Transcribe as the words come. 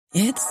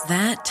It's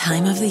that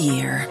time of the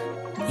year.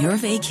 Your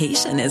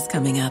vacation is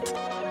coming up.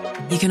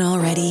 You can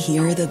already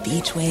hear the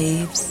beach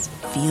waves,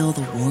 feel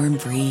the warm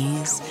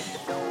breeze,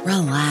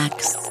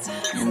 relax,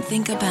 and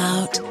think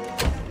about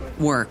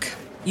work.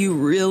 You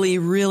really,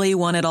 really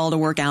want it all to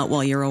work out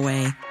while you're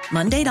away.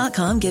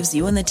 Monday.com gives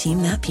you and the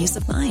team that peace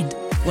of mind.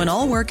 When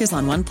all work is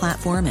on one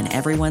platform and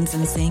everyone's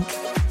in sync,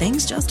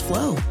 things just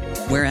flow.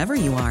 Wherever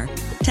you are,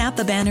 tap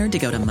the banner to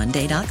go to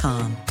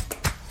Monday.com.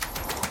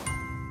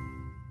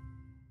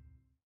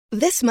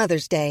 This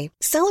Mother's Day,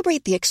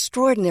 celebrate the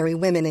extraordinary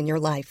women in your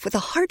life with a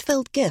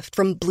heartfelt gift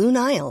from Blue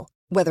Nile.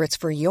 Whether it's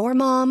for your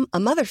mom, a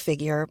mother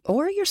figure,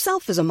 or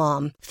yourself as a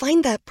mom,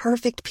 find that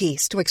perfect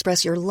piece to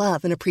express your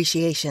love and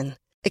appreciation.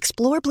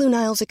 Explore Blue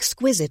Nile's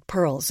exquisite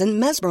pearls and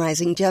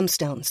mesmerizing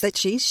gemstones that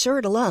she's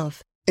sure to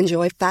love.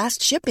 Enjoy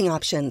fast shipping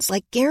options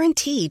like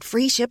guaranteed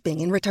free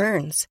shipping and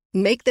returns.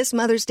 Make this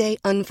Mother's Day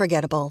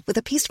unforgettable with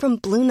a piece from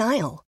Blue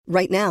Nile.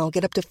 Right now,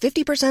 get up to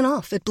 50%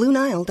 off at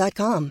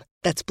BlueNile.com.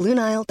 That's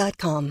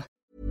BlueNile.com.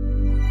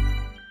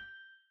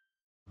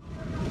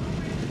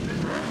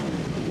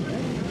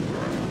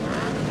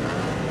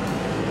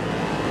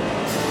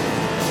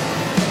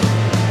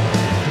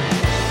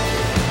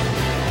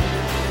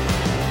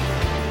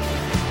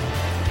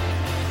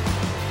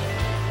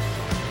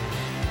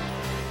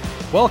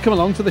 Welcome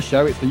along to the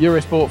show. It's the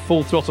Eurosport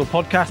Full Throttle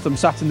podcast. I'm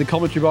sat in the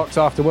commentary box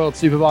after World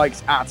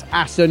Superbikes at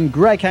Assen.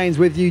 Greg Haynes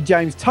with you,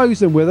 James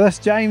Tozen with us.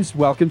 James,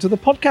 welcome to the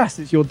podcast.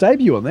 It's your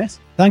debut on this.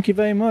 Thank you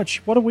very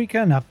much. What a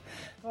weekend. I've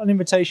got an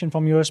invitation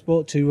from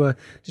Eurosport to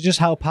just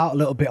help out a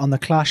little bit on the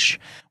clash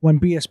when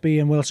BSB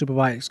and World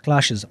Superbikes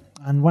clashes.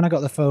 And when I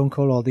got the phone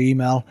call or the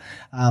email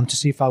to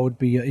see if I would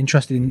be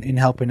interested in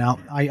helping out,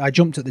 I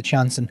jumped at the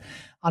chance and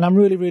I'm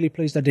really, really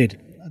pleased I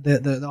did.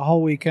 The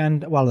whole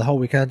weekend,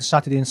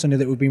 Saturday and Sunday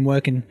that we've been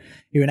working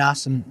here in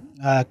Assen,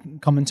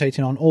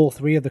 commentating on all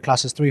three of the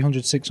classes,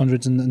 300,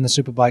 600s and the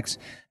Superbikes,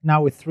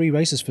 now with 3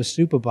 races for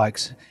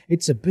Superbikes.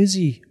 It's a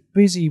busy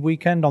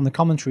weekend on the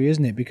commentary,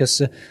 isn't it?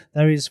 Because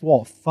there is, 8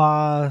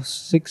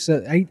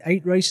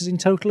 races in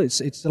total.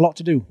 It's a lot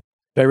to do.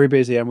 Very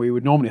busy, and we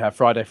would normally have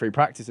Friday free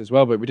practice as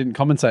well, but we didn't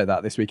commentate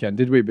that this weekend,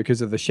 did we?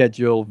 Because of the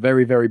schedule.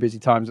 Very, very busy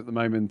times at the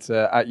moment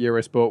at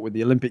Eurosport with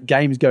the Olympic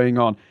Games going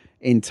on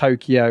in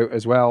Tokyo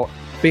as well.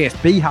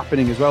 BSB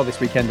happening as well this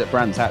weekend at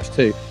Brands Hatch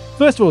too.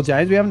 First of all,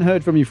 James, we haven't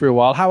heard from you for a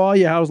while. How are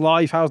you? How's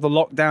life? How's the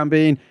lockdown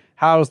been?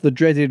 How's the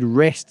dreaded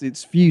wrist?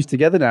 It's fused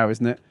together now,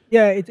 isn't it?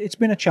 Yeah, it's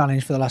been a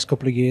challenge for the last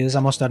couple of years,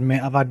 I must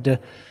admit. I've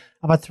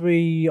had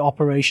 3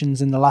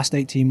 operations in the last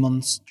 18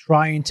 months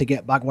trying to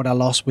get back what I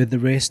lost with the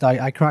wrist.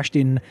 I crashed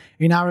in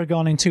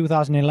Aragon in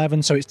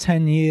 2011, so it's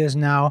 10 years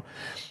now,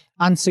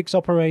 and 6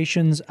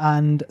 operations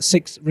and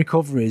 6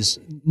 recoveries.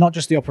 Not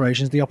just the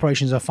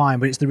operations are fine,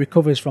 but it's the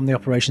recoveries from the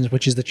operations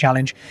which is the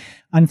challenge.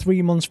 And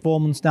 3 months, 4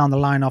 months down the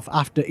line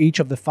after each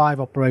of the 5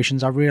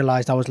 operations, I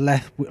realised I was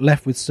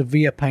left with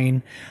severe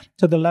pain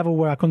to the level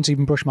where I couldn't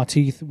even brush my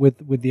teeth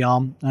with the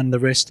arm and the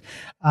wrist,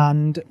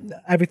 and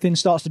everything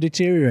starts to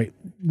deteriorate.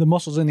 The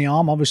muscles in the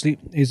arm obviously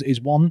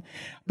is one,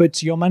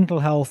 but your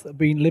mental health,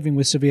 living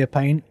with severe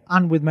pain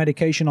and with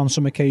medication on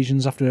some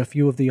occasions after a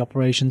few of the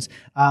operations,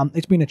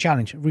 it's been a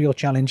challenge, a real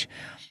challenge,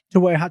 to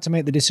where I had to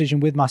make the decision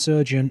with my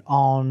surgeon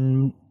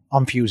on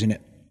fusing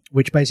it,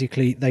 which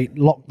basically they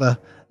lock the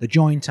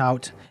joint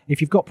out.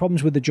 If you've got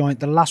problems with the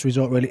joint, the last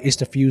resort really is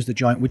to fuse the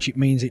joint, which it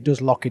means it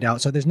does lock it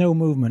out. So there's no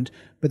movement,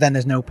 but then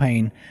there's no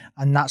pain.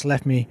 And that's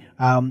left me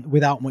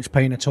without much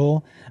pain at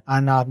all.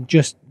 And I'm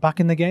just back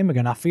in the game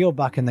again. I feel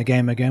back in the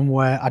game again,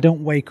 where I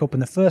don't wake up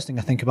and the first thing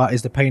I think about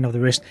is the pain of the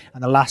wrist.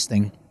 And the last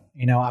thing,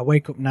 I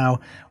wake up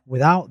now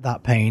without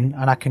that pain,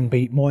 and I can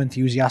be more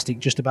enthusiastic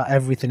just about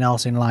everything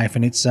else in life.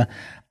 And it's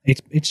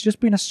just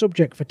been a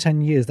subject for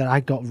 10 years that I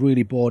got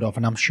really bored of,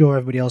 and I'm sure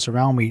everybody else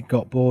around me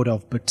got bored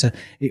of. But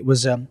it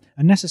was a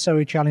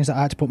necessary challenge that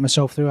I had to put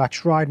myself through. I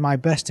tried my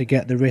best to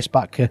get the wrist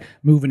back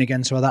moving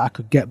again so that I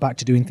could get back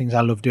to doing things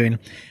I love doing.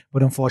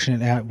 But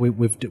unfortunately,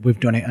 we've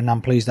done it, and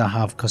I'm pleased I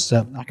have, because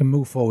I can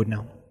move forward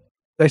now.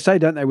 They say,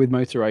 don't they, with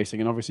motor racing,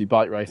 and obviously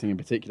bike racing in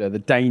particular, the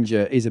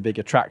danger is a big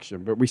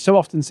attraction, but we so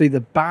often see the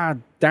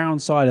bad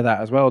downside of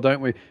that as well, don't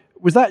we?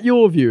 Was that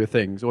your view of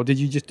things, or did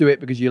you just do it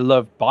because you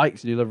love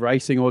bikes and you love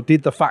racing, or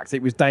did the fact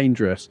it was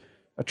dangerous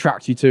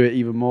attract you to it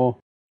even more?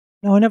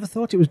 No, I never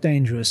thought it was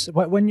dangerous.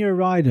 When you're a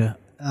rider,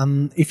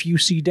 if you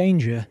see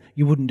danger,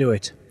 you wouldn't do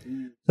it.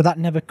 So that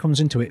never comes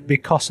into it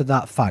because of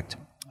that fact.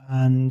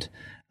 And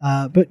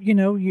but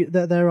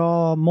there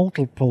are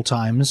multiple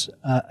times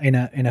in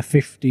a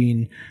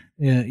 15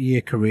 year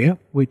career,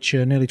 which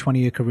nearly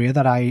 20-year career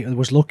that I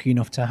was lucky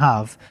enough to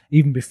have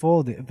even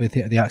before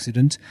the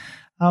accident,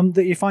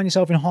 that you find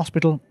yourself in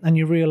hospital and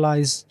you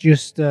realise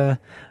just not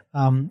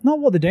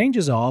what the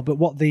dangers are, but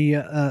what the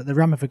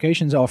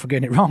ramifications are for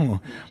getting it wrong.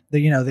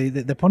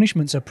 The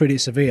punishments are pretty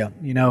severe.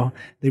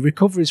 The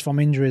recoveries from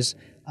injuries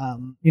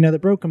the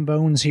broken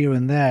bones here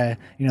and there,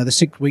 the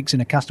 6 weeks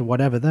in a cast or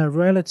whatever, they're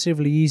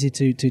relatively easy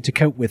to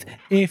cope with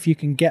if you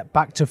can get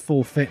back to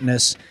full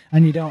fitness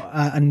and you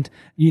don't,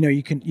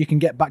 you can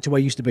get back to where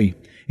you used to be.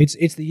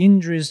 It's the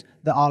injuries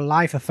that are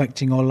life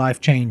affecting or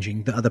life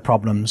changing that are the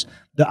problems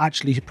that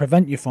actually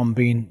prevent you from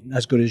being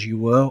as good as you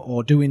were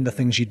or doing the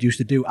things you used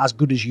to do as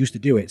good as you used to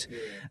do it.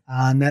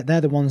 And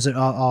they're the ones that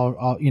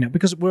are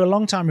because we're a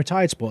long time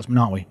retired sportsmen,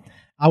 aren't we?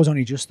 I was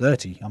only just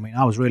 30. I mean,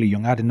 I was really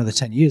young. I had another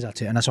 10 years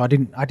at it. And so I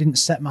didn't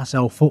set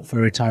myself up for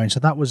retiring. So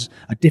that was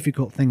a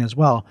difficult thing as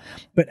well.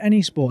 But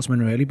any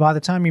sportsman, really, by the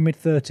time you're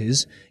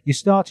mid-30s, you're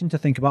starting to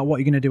think about what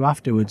you're going to do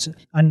afterwards.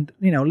 And,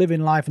 living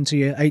life until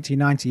you're 80,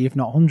 90, if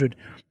not 100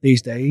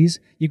 these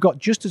days, you've got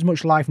just as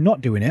much life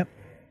not doing it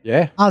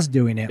as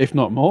doing it. If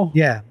not more.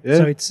 Yeah.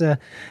 So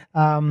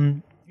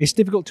it's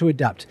difficult to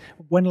adapt.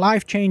 When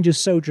life changes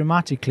so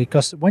dramatically,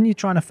 because when you're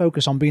trying to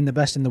focus on being the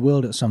best in the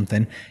world at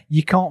something,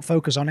 you can't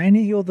focus on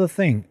any other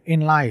thing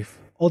in life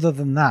other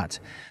than that.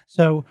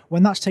 So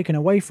when that's taken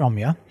away from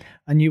you,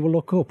 and you will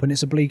look up, and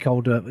it's a bleak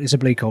old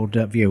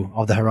view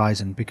of the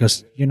horizon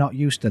because you're not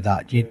used to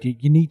that.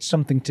 You need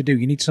something to do.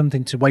 You need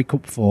something to wake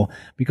up for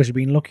because you've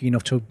been lucky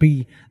enough to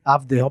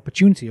have the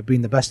opportunity of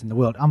being the best in the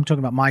world. I'm talking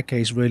about my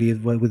case really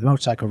with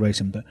motorcycle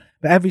racing, but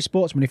every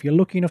sportsman, if you're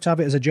lucky enough to have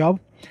it as a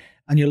job,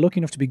 and you're lucky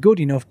enough to be good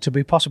enough to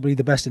be possibly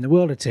the best in the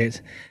world at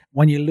it,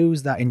 when you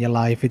lose that in your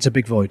life, it's a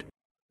big void.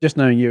 Just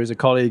knowing you as a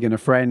colleague and a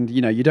friend,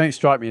 you don't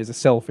strike me as a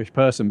selfish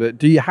person, but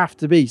do you have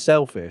to be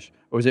selfish?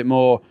 Or is it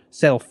more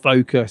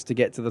self-focused to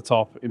get to the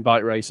top in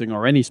bike racing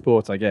or any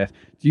sport, I guess?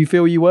 Do you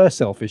feel you were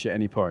selfish at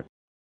any point?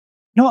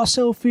 Not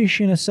selfish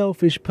in a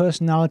selfish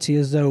personality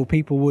as though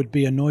people would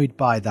be annoyed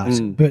by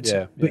that.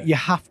 But you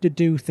have to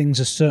do things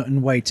a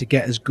certain way to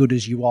get as good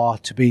as you are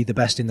to be the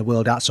best in the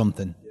world at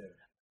something.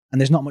 And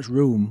there's not much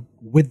room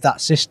with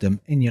that system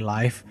in your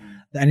life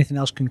that anything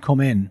else can come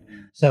in.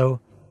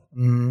 So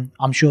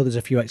I'm sure there's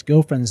a few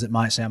ex-girlfriends that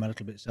might say I'm a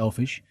little bit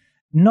selfish.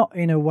 Not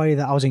in a way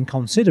that I was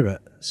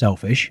inconsiderate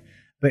selfish,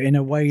 but in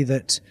a way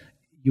that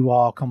you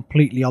are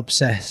completely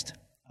obsessed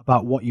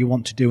about what you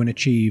want to do and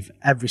achieve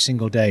every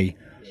single day.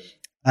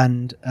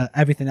 And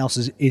everything else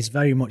is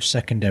very much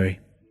secondary.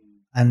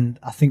 And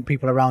I think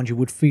people around you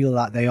would feel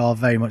that they are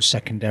very much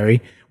secondary,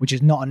 which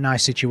is not a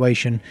nice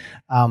situation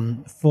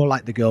for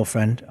like the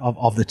girlfriend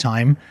of the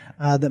time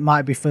that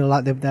might feel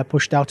like they're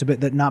pushed out a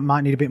bit, that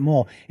might need a bit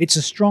more. It's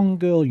a strong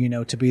girl,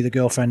 to be the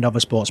girlfriend of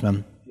a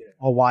sportsman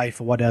or wife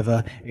or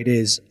whatever it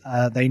is.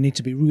 They need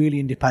to be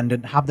really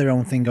independent, have their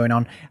own thing going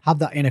on, have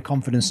that inner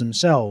confidence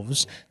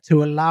themselves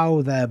to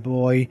allow their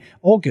boy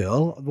or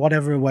girl,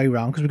 whatever way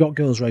around, because we've got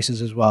girls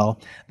races as well,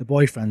 the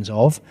boyfriends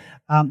of,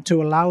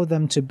 to allow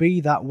them to be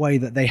that way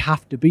that they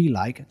have to be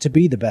like to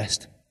be the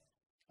best.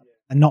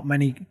 And not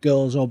many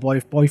girls or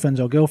boyfriends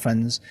or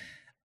girlfriends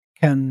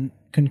can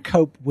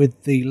cope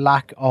with the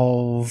lack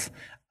of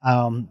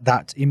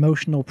that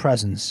emotional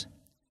presence.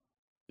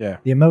 Yeah,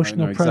 the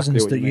emotional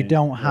presence that you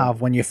don't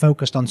have when you're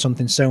focused on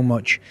something so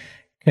much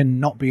can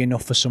not be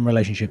enough for some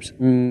relationships.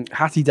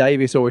 Hattie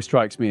Davis always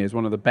strikes me as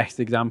one of the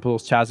best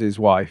examples. Chaz's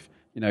wife,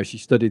 she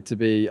studied to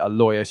be a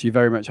lawyer. She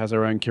very much has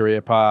her own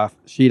career path.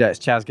 She lets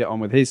Chaz get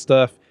on with his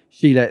stuff.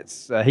 He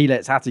lets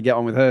Hattie get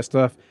on with her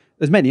stuff.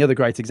 There's many other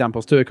great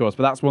examples too, of course,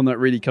 but that's one that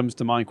really comes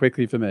to mind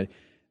quickly for me.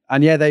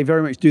 And yeah, they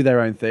very much do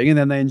their own thing, and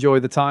then they enjoy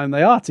the time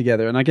they are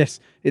together. And I guess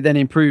it then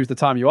improves the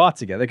time you are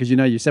together because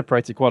you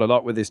separated quite a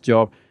lot with this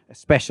job,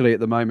 especially at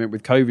the moment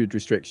with COVID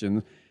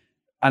restrictions.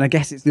 And I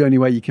guess it's the only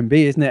way you can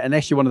be, isn't it?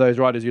 Unless you're one of those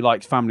riders who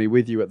likes family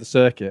with you at the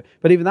circuit.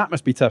 But even that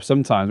must be tough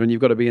sometimes when you've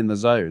got to be in the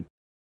zone.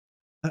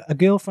 A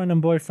girlfriend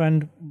and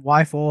boyfriend,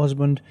 wife or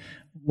husband,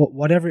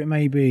 whatever it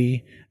may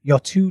be, you're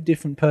two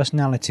different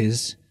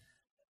personalities,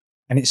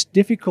 and it's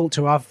difficult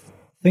to have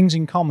things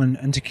in common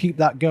and to keep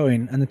that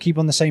going and to keep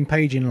on the same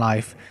page in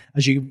life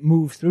as you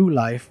move through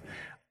life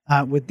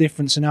with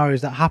different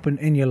scenarios that happen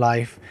in your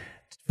life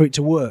for it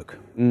to work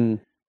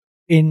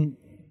in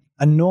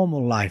a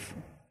normal life.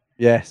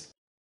 Yes.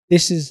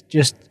 This is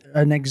just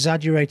an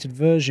exaggerated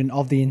version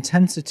of the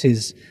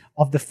intensities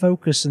of the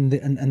focus and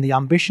the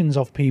ambitions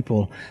of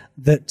people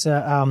that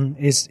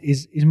is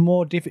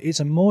more it's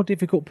a more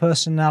difficult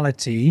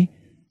personality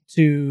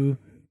to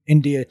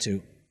endear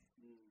to.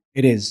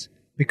 It is.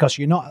 Because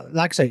you're not,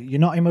 like I say, you're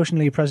not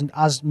emotionally present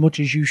as much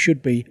as you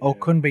should be or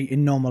can be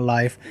in normal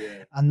life.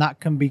 And that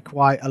can be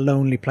quite a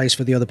lonely place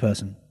for the other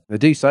person. They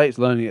do say it's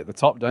lonely at the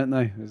top, don't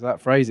they? There's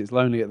that phrase, it's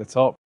lonely at the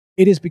top.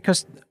 It is,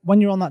 because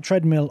when you're on that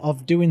treadmill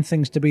of doing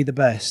things to be the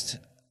best,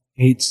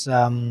 it's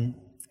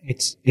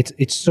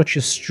such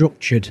a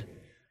structured,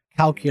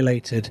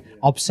 calculated,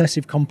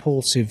 obsessive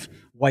compulsive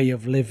way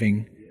of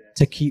living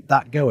to keep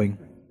that going.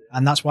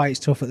 And that's why it's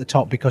tough at the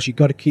top, because you've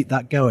got to keep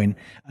that going.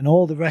 And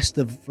all the rest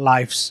of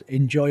life's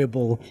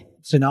enjoyable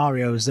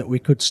scenarios that we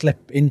could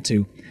slip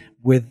into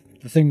with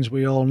the things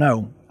we all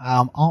know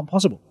aren't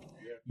possible.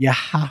 You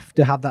have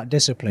to have that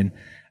discipline.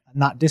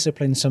 And that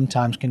discipline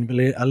sometimes can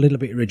be a little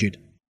bit rigid.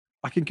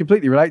 I can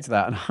completely relate to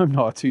that. And I'm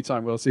not a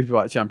two-time world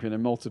superbike champion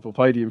and multiple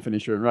podium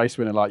finisher and race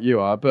winner like you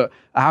are, but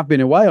I have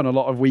been away on a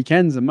lot of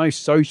weekends, and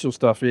most social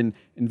stuff in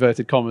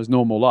inverted commas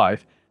normal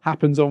life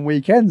happens on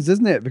weekends,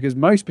 doesn't it? Because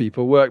most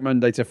people work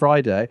Monday to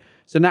Friday.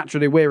 So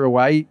naturally we're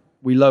away.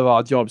 We love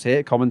our jobs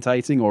here,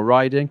 commentating or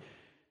riding,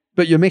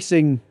 but you're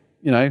missing,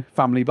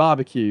 family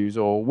barbecues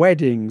or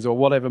weddings or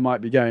whatever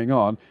might be going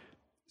on.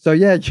 So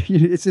yeah,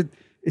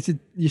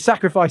 you're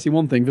sacrificing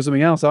one thing for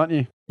something else, aren't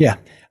you? Yeah,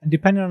 and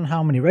depending on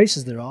how many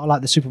races there are,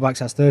 like the Superbikes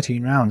has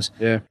 13 rounds.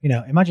 Yeah.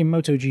 Imagine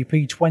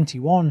MotoGP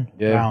 21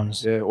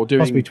 rounds. Yeah, or doing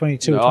possibly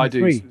 22 or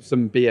 23. I do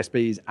some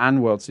BSBs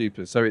and World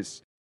Supers, so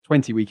it's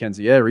 20 weekends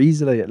a year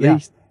easily at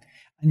least.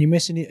 And you're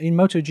missing in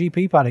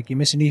MotoGP paddock, you're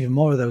missing even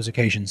more of those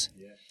occasions.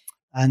 Yeah.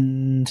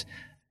 And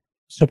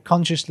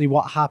subconsciously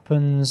what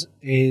happens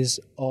is,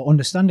 or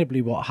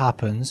understandably what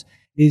happens,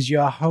 is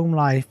your home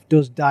life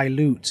does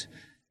dilute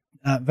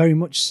very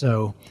much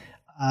so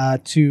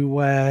to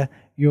where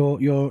your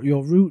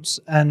roots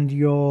and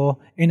your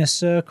inner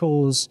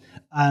circles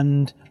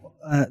and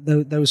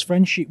those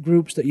friendship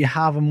groups that you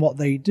have and what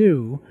they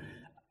do,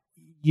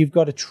 you've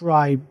got to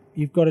try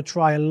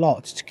a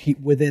lot to keep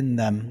within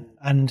them.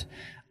 And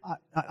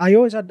I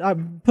always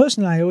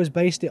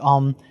based it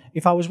on,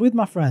 if I was with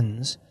my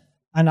friends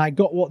and I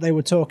got what they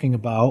were talking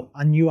about,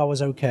 I knew I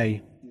was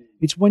okay.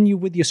 It's when you're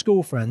with your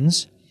school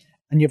friends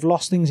and you've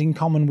lost things in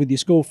common with your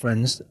school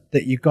friends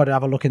that you've got to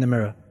have a look in the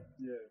mirror.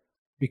 Yeah.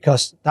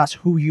 Because that's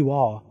who you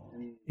are.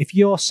 If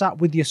you're sat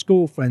with your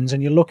school friends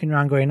and you're looking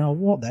around going, oh,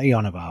 what are they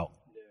on about?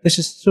 Yeah. This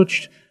is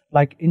such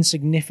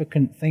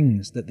insignificant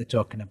things that they're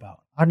talking about.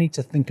 I need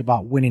to think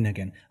about winning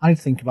again. I need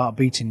to think about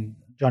beating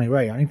Johnny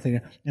Ray. I need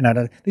to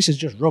think, this is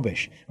just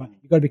rubbish. Right?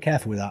 You've got to be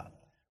careful with that.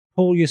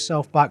 Pull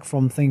yourself back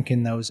from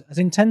thinking those. As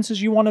intense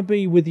as you want to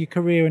be with your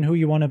career and who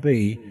you want to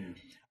be,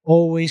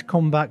 always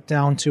come back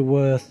down to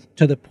earth,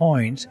 to the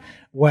point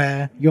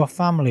where your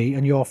family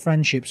and your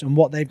friendships and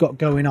what they've got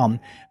going on,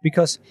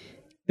 because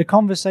the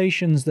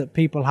conversations that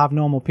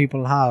normal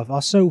people have,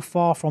 are so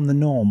far from the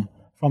norm,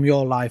 from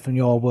your life and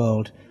your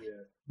world.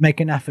 Make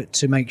an effort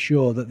to make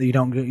sure that you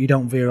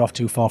don't veer off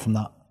too far from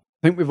that.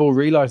 I think we've all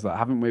realised that,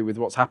 haven't we, with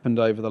what's happened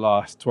over the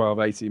last 12,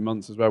 18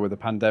 months as well with the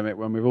pandemic,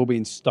 when we've all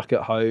been stuck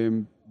at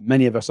home,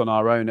 many of us on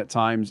our own at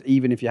times.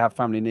 Even if you have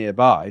family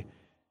nearby,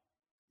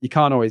 you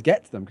can't always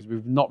get to them because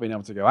we've not been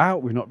able to go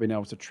out, we've not been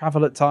able to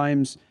travel at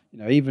times.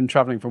 Even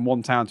travelling from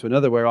one town to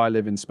another, where I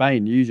live in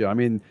Spain, usually I'm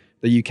in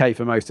the UK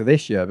for most of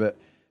this year, but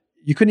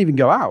you couldn't even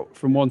go out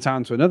from one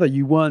town to another.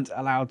 You weren't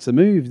allowed to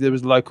move. There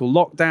was local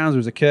lockdowns, there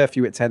was a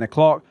curfew at 10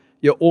 o'clock.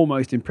 You're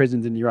almost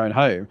imprisoned in your own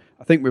home.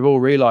 I think we've all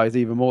realised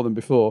even more than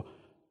before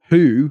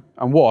who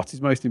and what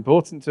is most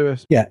important to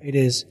us. Yeah, it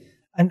is.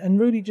 And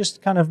really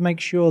just kind of make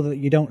sure that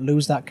you don't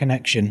lose that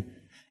connection.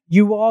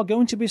 You are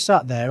going to be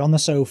sat there on the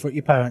sofa at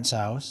your parents'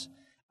 house,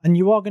 and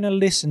you are going to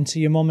listen to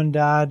your mum and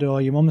dad or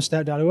your mum and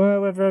stepdad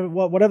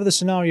or whatever the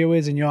scenario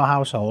is in your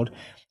household,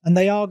 and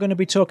they are going to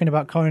be talking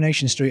about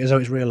Coronation Street as though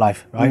it's real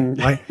life, right?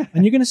 Right?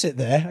 And you're going to sit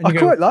there. And I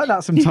quite like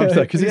that sometimes,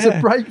 though, because it's a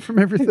break from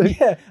everything.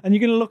 Yeah, and you're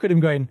going to look at them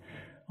going,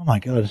 oh my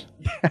God,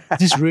 is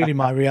this really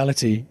my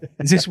reality?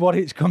 Is this what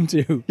it's come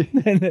to?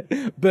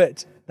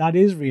 But that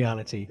is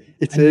reality.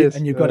 It is.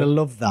 And you've got to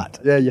love that.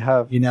 Yeah, you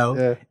have.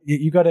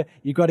 You've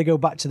got to go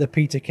back to the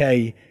Peter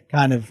Kay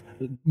kind of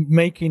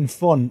making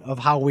fun of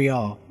how we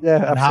are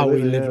and how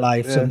we live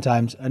life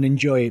sometimes, and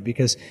enjoy it.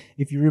 Because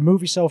if you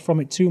remove yourself from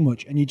it too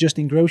much and you just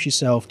engross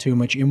yourself too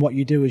much in what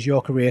you do as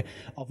your career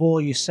of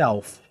all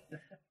yourself,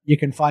 you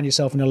can find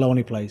yourself in a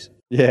lonely place.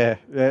 Yeah,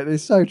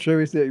 it's so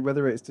true, isn't it?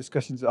 Whether it's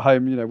discussions at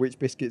home, which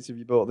biscuits have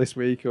you bought this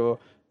week, or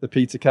the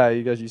Peter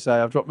Kay, as you say,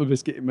 I've dropped my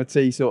biscuit in my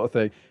tea sort of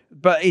thing.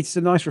 But it's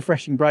a nice,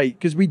 refreshing break,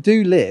 because we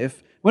do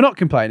live, we're not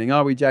complaining,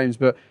 are we, James?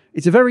 But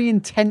it's a very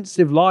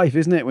intensive life,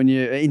 isn't it? When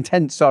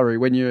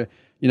you're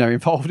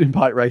involved in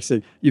bike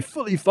racing, you're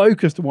fully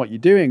focused on what you're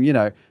doing.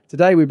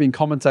 Today we've been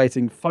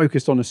commentating,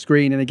 focused on a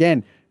screen, and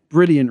again,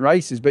 brilliant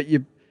races, but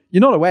you're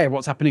not aware of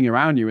what's happening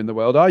around you in the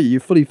world, are you? You're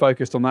fully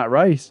focused on that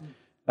race.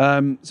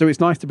 So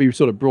it's nice to be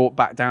sort of brought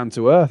back down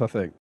to earth, I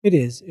think. It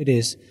is.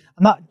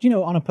 And that,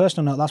 on a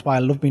personal note, that's why I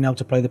love being able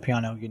to play the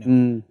piano,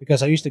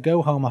 because I used to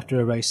go home after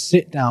a race,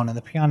 sit down, and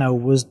the piano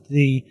was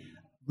the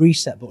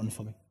reset button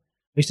for me.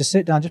 I used to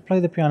sit down, just play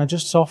the piano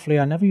just softly.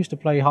 I never used to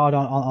play hard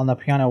on the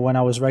piano when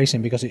I was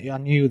racing, because I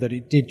knew that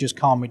it did just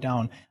calm me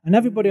down. And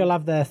everybody will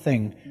have their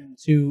thing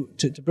to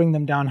bring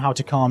them down, how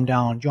to calm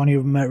down. Johnny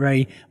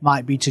Ray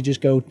might be to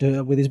just go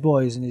with his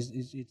boys and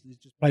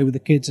just play with the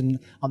kids and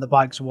on the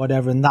bikes or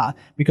whatever, and that,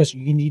 because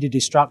you need a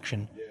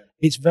distraction. Yeah.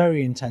 It's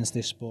very intense,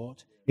 this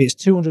sport. It's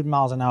 200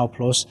 miles an hour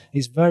plus.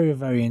 It's very,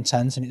 very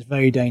intense, and it's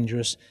very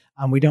dangerous.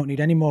 And we don't need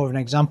any more of an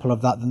example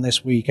of that than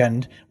this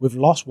weekend. We've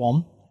lost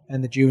one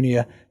in the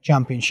junior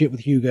championship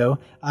with Hugo,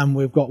 and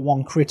we've got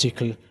one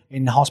critical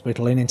in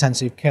hospital in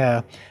intensive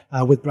care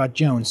with Brad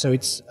Jones. So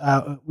it's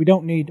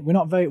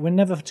we're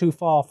never too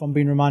far from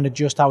being reminded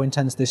just how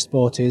intense this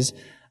sport is,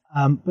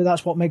 but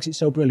that's what makes it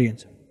so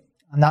brilliant,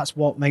 and that's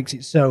what makes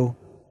it so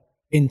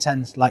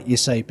intense, like you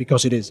say,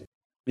 because it is.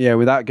 Yeah,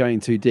 without going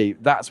too deep,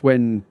 that's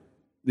when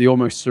the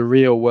almost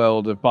surreal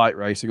world of bike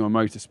racing or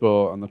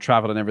motorsport and the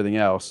travel and everything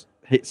else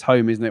hits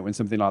home, isn't it, when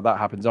something like that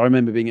happens? I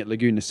remember being at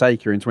Laguna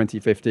Seca in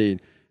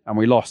 2015 and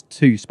we lost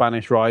 2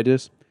 Spanish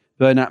riders.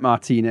 Bernat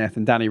Martinez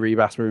and Danny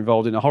Ribas were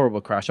involved in a horrible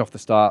crash off the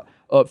start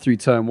up through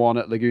turn 1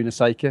 at Laguna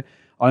Seca.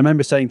 I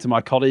remember saying to my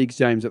colleagues,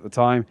 James, at the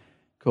time,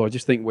 cool, I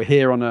just think we're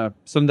here on a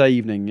Sunday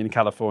evening in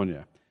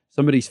California.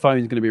 Somebody's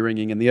phone's going to be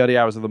ringing in the early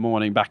hours of the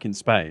morning back in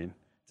Spain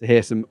to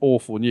hear some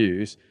awful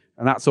news.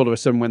 And that's all of a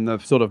sudden when the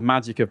sort of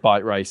magic of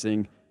bike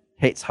racing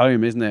hits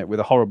home, isn't it, with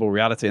a horrible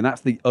reality. And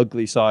that's the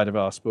ugly side of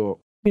our sport.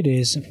 It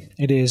is.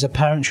 It is. A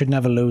parent should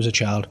never lose a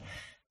child,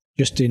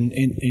 just in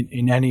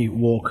any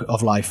walk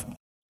of life.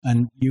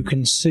 And you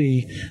can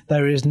see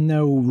there is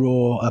no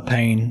raw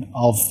pain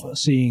of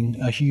seeing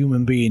a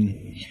human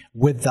being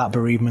with that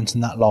bereavement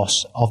and that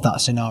loss of that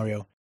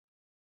scenario.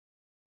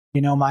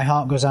 You know, my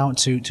heart goes out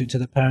to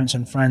the parents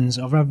and friends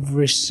of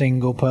every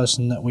single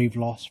person that we've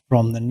lost,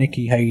 from the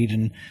Nicky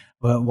Hayden,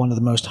 one of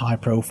the most high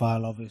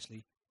profile,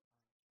 obviously,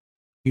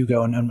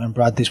 Hugo and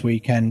Brad this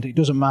weekend. It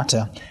doesn't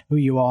matter who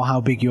you are,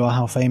 how big you are,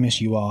 how famous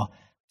you are.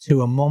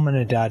 To a mum and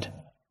a dad,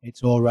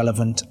 it's all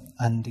relevant,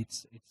 and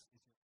it's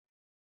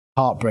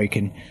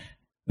heartbreaking.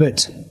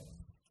 But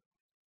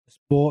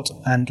sport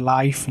and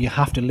life, you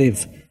have to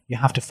live. You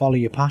have to follow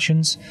your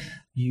passions.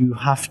 You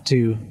have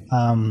to...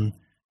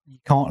 you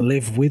can't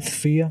live with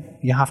fear.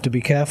 You have to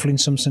be careful in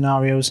some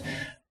scenarios,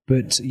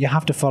 but you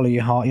have to follow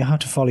your heart. You have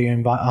to follow your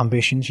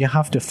ambitions. You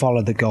have to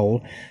follow the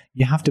goal.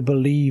 You have to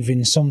believe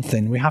in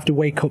something. We have to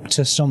wake up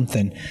to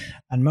something.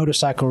 And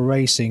motorcycle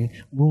racing,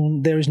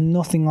 there is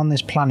nothing on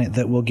this planet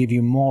that will give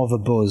you more of a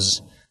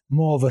buzz,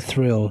 more of a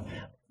thrill,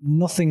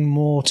 nothing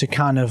more to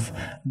kind of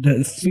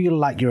feel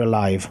like you're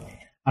alive.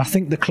 I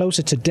think the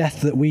closer to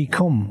death that we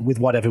come with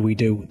whatever we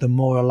do, the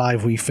more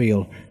alive we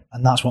feel.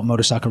 And that's what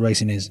motorcycle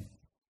racing is.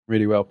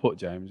 Really well put,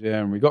 James. Yeah,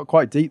 and we got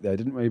quite deep there,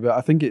 didn't we? But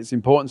I think it's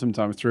important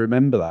sometimes to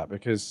remember that,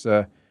 because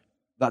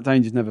that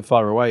danger's never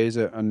far away, is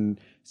it? And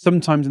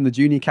sometimes in the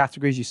junior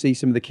categories, you see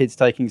some of the kids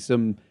taking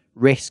some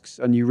risks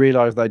and you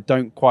realise they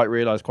don't quite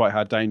realise quite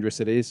how dangerous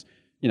it is.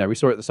 You know, we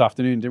saw it this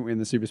afternoon, didn't we, in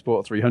the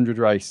Supersport 300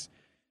 race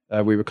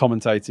we were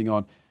commentating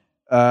on.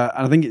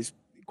 And I think it's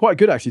quite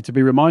good, actually, to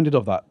be reminded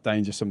of that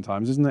danger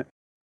sometimes, isn't it?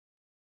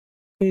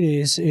 It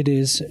is.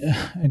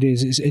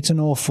 It's an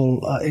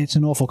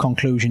awful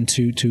conclusion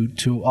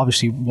to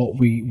obviously what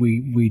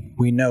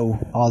we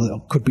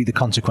know could be the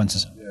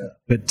consequences. Yeah.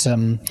 But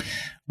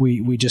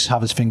we just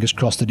have his fingers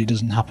crossed that it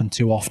doesn't happen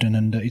too often.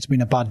 And it's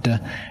been a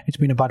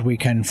bad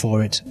weekend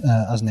for it,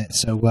 hasn't it?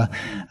 So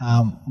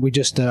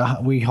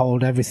we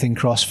hold everything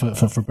crossed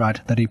for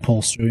Brad, that he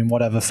pulls through in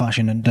whatever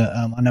fashion. And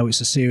I know it's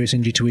a serious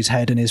injury to his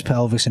head and his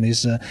pelvis and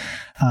his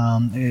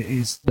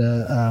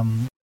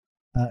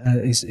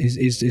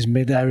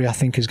mid area, I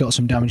think, has got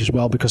some damage as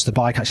well, because the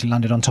bike actually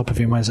landed on top of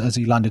him as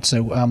he landed.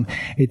 So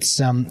it's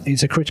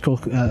a critical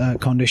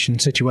condition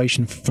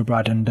situation for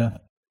Brad, and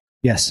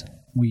yes,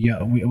 we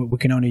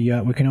can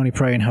only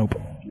pray and hope.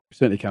 We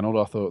certainly can. All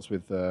our thoughts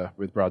with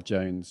Brad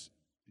Jones,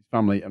 his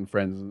family and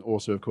friends, and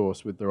also, of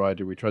course, with the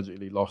rider we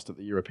tragically lost at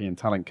the European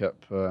Talent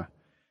Cup,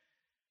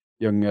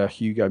 young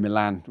Hugo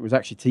Milan. He was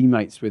actually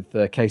teammates with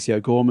Casey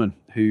O'Gorman,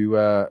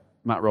 who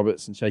Matt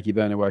Roberts and Shaky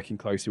Byrne are working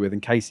closely with,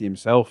 and Casey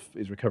himself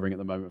is recovering at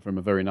the moment from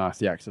a very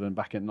nasty accident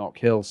back at Knock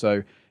Hill.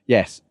 So,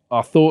 yes,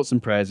 our thoughts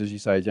and prayers, as you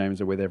say, James,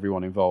 are with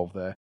everyone involved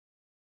there.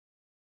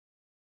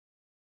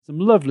 Some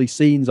lovely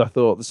scenes, I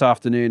thought, this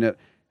afternoon at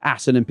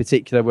Assen in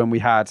particular, when we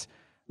had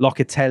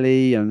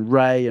Locatelli and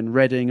Ray and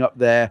Redding up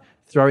there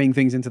throwing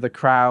things into the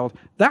crowd.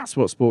 That's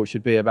what sport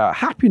should be about: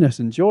 happiness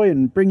and joy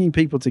and bringing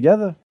people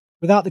together.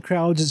 Without the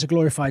crowds, it's a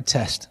glorified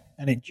test,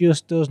 and it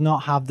just does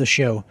not have the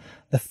show.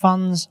 The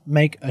fans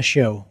make a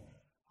show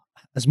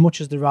as much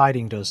as the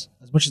riding does,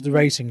 as much as the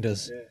racing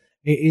does. Yeah.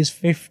 It is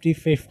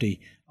 50-50.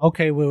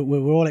 Okay,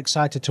 we're all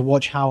excited to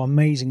watch how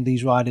amazing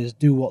these riders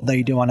do what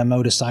they do on a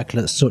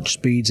motorcycle at such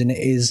speeds, and it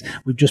is,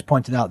 we've just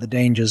pointed out the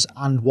dangers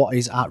and what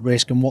is at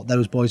risk and what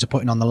those boys are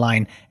putting on the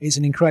line. It's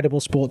an incredible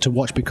sport to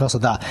watch because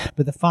of that.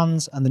 But the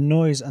fans and the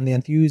noise and the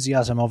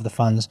enthusiasm of the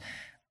fans,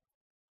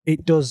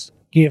 it does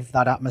give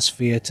that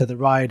atmosphere to the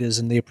riders,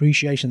 and the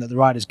appreciation that the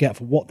riders get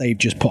for what they've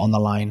just put on the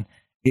line.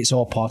 It's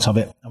all part of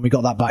it. And we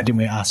got that back, didn't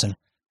we, at Assen?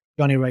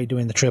 Johnny Ray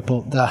doing the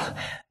triple. That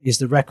is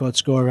the record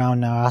score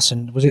around now,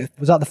 Assen. Was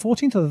that the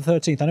 14th or the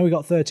 13th? I know we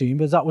got 13,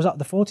 but was that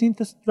the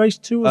 14th race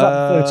too, or was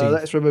that the 13th?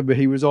 Let's remember,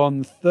 he was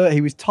on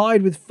he was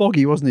tied with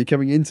Foggy, wasn't he,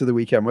 coming into the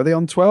weekend? Were they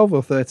on 12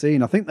 or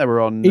 13? I think they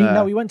were on...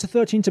 No, he went to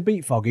 13 to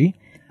beat Foggy.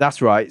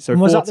 That's right. So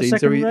was 14. That the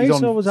second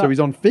race, or was that... So he's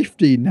on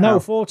 15 now. No,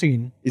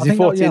 14. Is he 14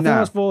 now? I think it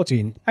was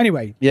 14.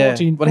 Anyway, yeah.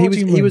 14. But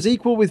he was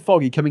equal with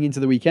Foggy coming into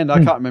the weekend.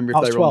 I can't remember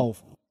if they were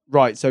 12.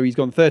 Right, so he's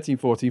gone 13,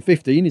 14,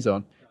 15 he's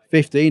on.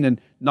 15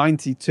 and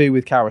 92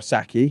 with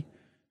Kawasaki.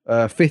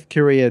 Fifth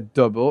career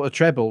double, a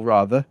treble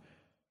rather.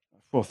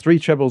 Well, 3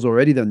 trebles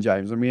already then,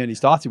 James, and we only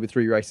started with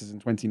 3 races in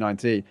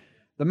 2019.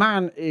 The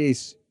man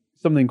is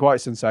something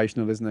quite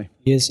sensational, isn't he?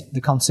 He is.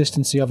 The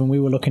consistency of him. We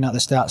were looking at the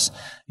stats,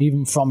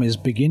 even from his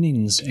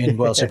beginnings in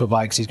World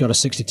Superbikes, he's got a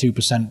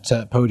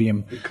 62%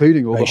 podium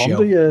Including all ratio. the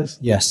Honda years.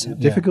 Yes.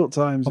 Difficult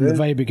times. From the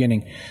very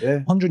beginning. Yeah.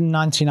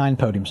 199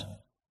 podiums.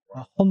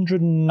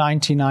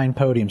 199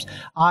 podiums.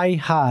 I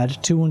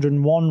had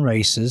 201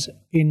 races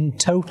in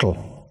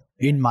total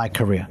in my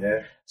career.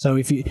 Yeah. So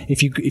if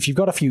you've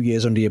got a few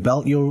years under your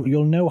belt,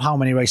 you'll know how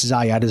many races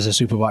I had as a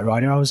superbike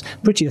rider. I was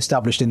pretty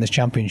established in this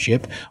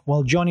championship,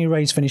 while Johnny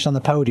Ray's finished on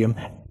the podium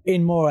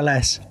in more or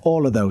less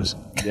all of those.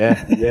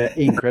 Yeah,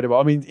 incredible.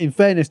 I mean, in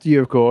fairness to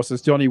you, of course,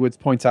 as Johnny would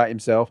point out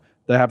himself,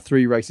 they have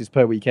 3 races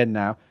per weekend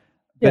now.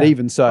 But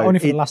even so, only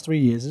for the last 3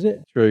 years, is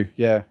it? True.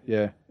 Yeah.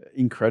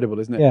 Incredible,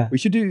 isn't it? Yeah. We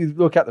should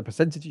look at the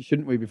percentages,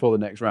 shouldn't we, before the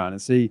next round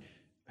and see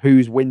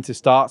whose win to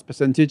starts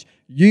percentage.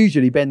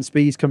 Usually Ben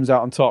Spies comes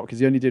out on top because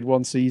he only did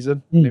 1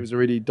 season and it was a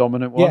really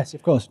dominant one. Yes,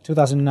 of course,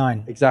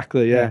 2009.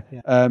 Exactly, yeah.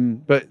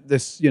 But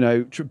this,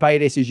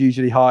 Bayliss is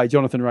usually high.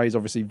 Jonathan Ray is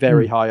obviously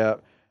very high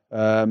up.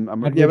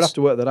 And we'll have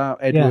to work that out.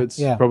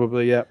 Edwards,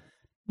 probably, yeah.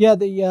 Yeah,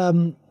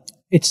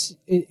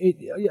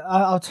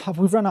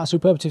 we've run out of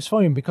superlatives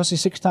for him because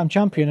he's 6-time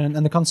champion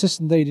and the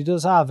consistency that he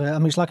does have. I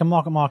mean, it's like a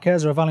Marco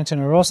Marquez or a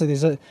Valentino Rossi.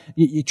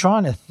 You're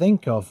trying to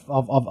think of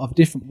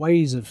different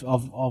ways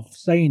of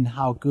saying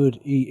how good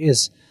he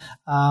is.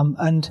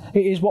 And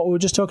it is what we were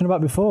just talking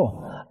about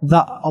before,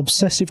 that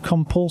obsessive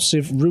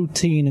compulsive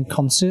routine and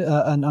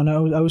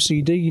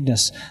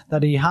OCD-ness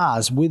that he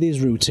has with his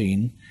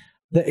routine.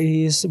 That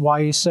is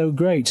why he's so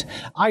great.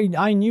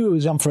 I knew it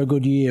was on for a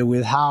good year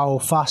with how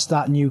fast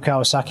that new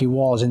Kawasaki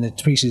was in the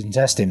pre-season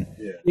testing.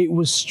 Yeah. It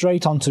was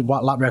straight onto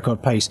lap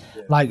record pace.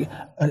 Yeah.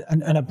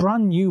 And a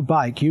brand new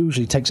bike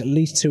usually takes at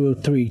least 2 or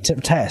 3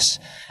 tests,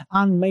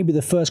 and maybe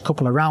the first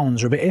couple of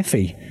rounds are a bit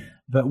iffy.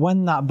 But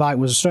when that bike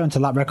was straight onto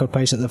lap record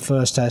pace at the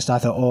first test, I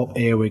thought, oh,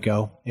 here we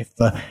go.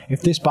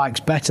 If this bike's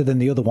better than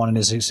the other one and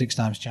is a 6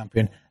 times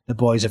champion, the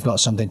boys have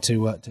got something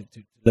to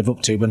live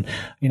up to. But,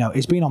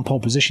 it's been on pole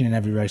position in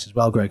every race as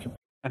well, Greg.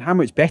 And how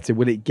much better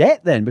will it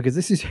get then? Because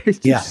this is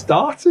just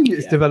starting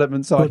its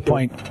development cycle.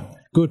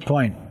 Good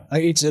point.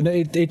 It's I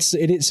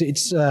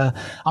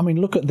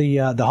mean, look at the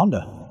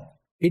Honda.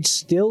 It's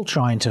still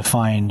trying to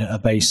find a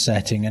base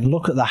setting, and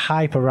look at the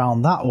hype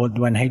around that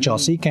when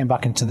HRC came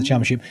back into the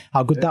championship,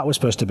 how good that was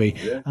supposed to be.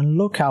 Yeah. And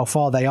look how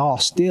far they are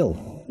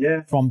still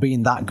from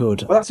being that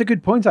good. Well, that's a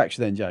good point,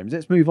 actually, then, James.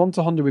 Let's move on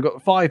to Honda. We've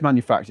got 5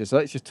 manufacturers, so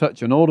let's just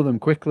touch on all of them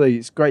quickly.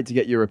 It's great to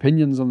get your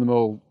opinions on them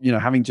all,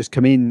 having just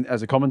come in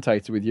as a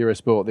commentator with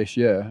Eurosport this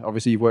year.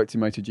 Obviously, you've worked in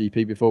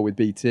MotoGP before with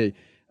BT.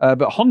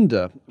 But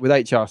Honda, with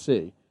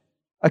HRC,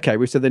 okay,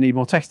 we said they need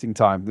more testing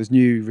time. There's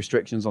new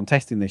restrictions on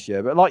testing this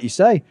year. But like you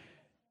say,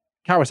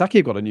 Kawasaki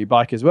have got a new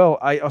bike as well.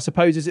 I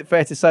suppose, is it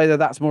fair to say that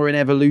that's more an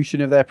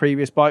evolution of their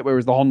previous bike,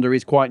 whereas the Honda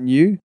is quite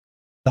new?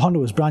 The Honda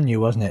was brand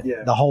new, wasn't it?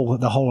 Yeah. The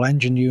whole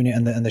engine unit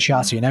and the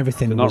chassis and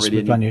everything so was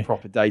really brand new.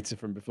 Proper data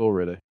from before,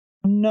 really.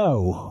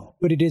 No,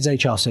 but it is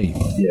HRC.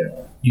 Yeah.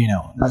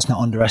 Let's not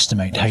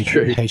underestimate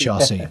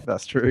HRC.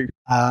 That's true.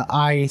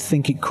 I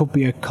think it could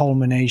be a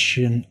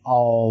culmination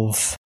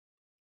of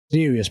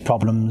serious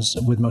problems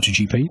with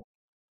MotoGP.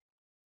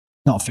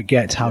 Not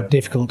forget how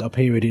difficult a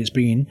period it's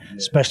been,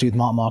 especially with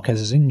Marc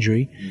Marquez's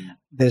injury.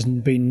 There's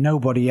been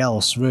nobody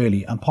else,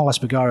 really. And Paul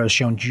Espargaro has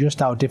shown just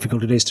how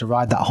difficult it is to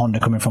ride that Honda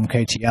coming from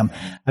KTM.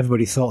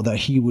 Everybody thought that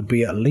he would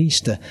be at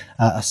least a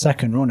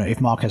second runner if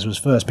Marquez was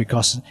first,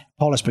 because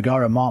Paul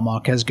Espargaro and Marc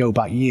Marquez go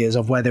back years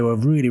of where they were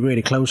really,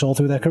 really close all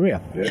through their career.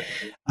 Yeah.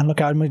 And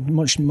look how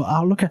much,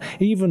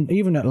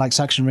 even at like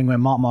Sachsenring when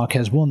Marc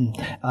Marquez won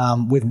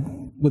with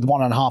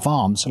 1.5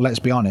 arms, let's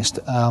be honest,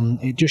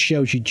 it just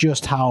shows you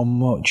just how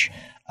much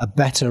a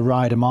better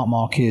rider Marc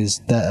Marquez is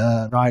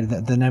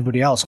than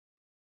everybody else.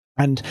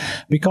 And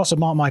because of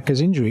Marc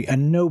Marquez's injury,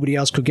 and nobody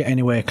else could get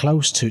anywhere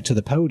close to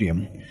the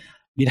podium,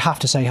 you'd have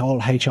to say all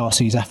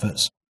HRC's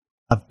efforts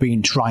have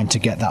been trying to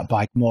get that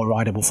bike more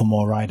rideable for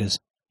more riders.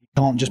 It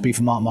can't just be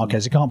for Marc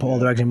Marquez. You can't put all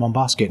their eggs in one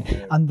basket.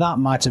 And that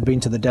might have been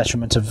to the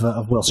detriment of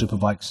World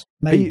Superbikes.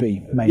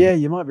 Maybe. Yeah,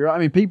 you might be right. I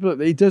mean,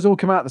 it does all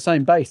come out of the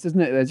same base, doesn't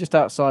it? They're just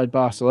outside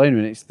Barcelona,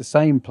 and it's the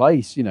same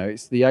place.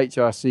 It's the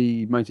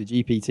HRC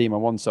MotoGP team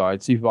on one side,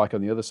 Superbike on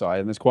the other side,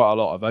 and there's quite a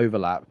lot of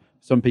overlap.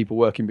 Some people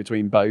working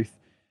between both.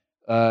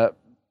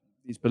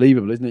 It's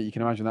believable, isn't it? You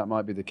can imagine that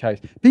might be the case.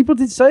 People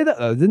did say that,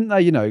 though, didn't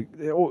they?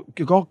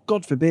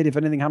 God forbid if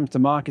anything happens to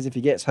Marquez, if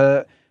he gets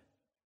hurt,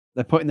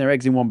 they're putting their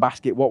eggs in one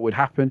basket, what would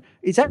happen?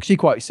 It's actually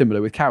quite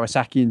similar with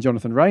Kawasaki and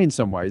Jonathan Ray in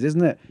some ways,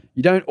 isn't it?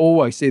 You don't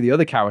always see the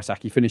other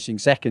Kawasaki finishing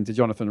second to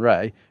Jonathan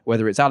Ray,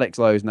 whether it's Alex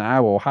Lowe's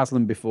now or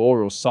Haslam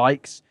before or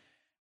Sykes.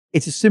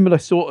 It's a similar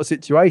sort of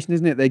situation,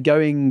 isn't it?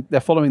 They're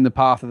following the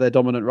path of their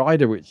dominant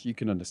rider, which you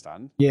can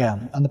understand. Yeah,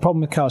 and the problem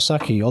with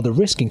Kawasaki, or the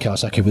risk in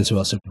Kawasaki with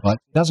World Superbike,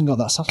 it hasn't got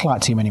that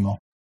satellite team anymore.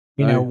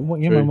 You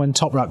remember when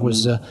Toprak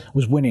was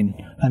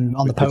winning and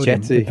on the podium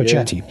with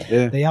Pacetti?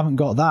 Yeah. They haven't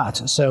got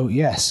that. So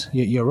yes,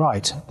 you're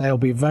right. They'll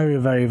be very,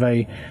 very,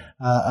 very.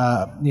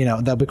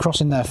 They'll be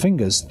crossing their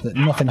fingers that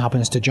nothing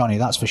happens to Johnny.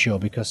 That's for sure,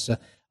 because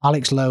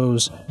Alex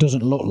Lowe's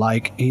doesn't look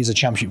like he's a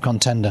championship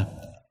contender.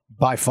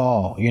 by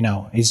far.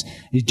 He's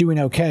doing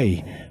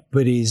okay,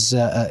 but he's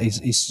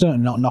certainly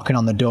not knocking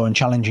on the door and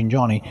challenging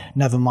Johnny.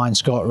 Never mind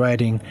Scott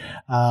Redding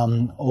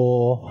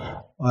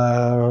or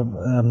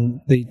the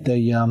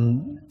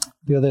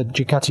other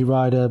Ducati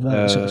rider,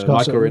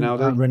 Michael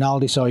Rinaldi.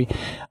 Rinaldi, sorry,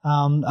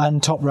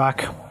 and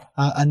Toprak.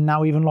 And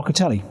now even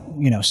Locatelli,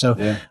 So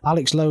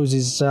Alex Lowes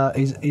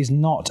is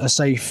not a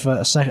safe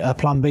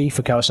plan B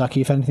for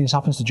Kawasaki if anything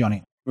happens to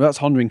Johnny. Well, that's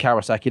Honda and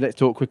Kawasaki. Let's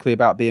talk quickly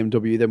about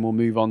BMW, then we'll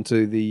move on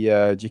to the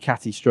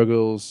Ducati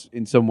struggles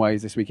in some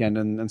ways this weekend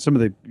and some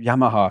of the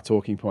Yamaha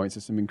talking points.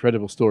 There's some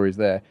incredible stories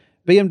there.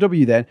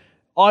 BMW then,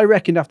 I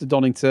reckoned after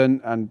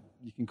Donington, and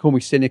you can call me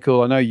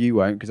cynical, I know you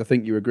won't because I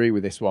think you agree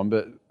with this one,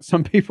 but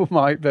some people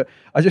might. But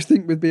I just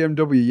think with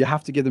BMW, you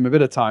have to give them a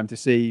bit of time to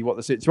see what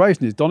the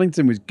situation is.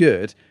 Donington was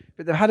good,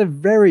 but they've had a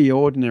very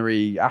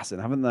ordinary Assen,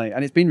 haven't they?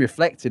 And it's been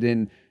reflected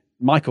in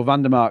Michael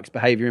van der Mark's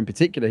behaviour in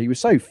particular. He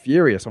was so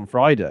furious on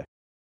Friday.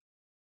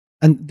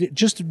 And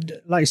just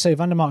like you say,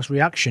 van der Mark's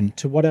reaction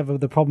to whatever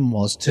the problem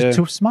was,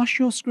 to smash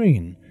your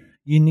screen,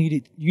 you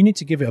need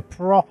to give it a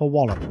proper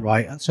wallop,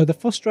 right? So the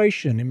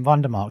frustration in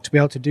van der Mark to be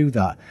able to do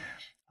that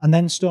and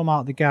then storm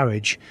out the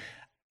garage,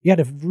 he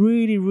had a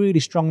really, really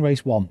strong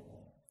race one.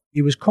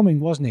 He was coming,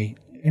 wasn't he,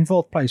 in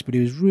fourth place, but he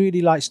was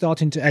really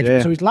starting to edge.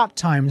 Yeah. So his lap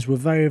times were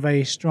very,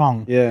 very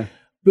strong. Yeah.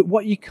 But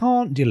what you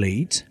can't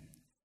delete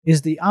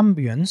is the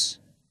ambience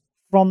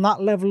from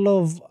that level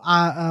of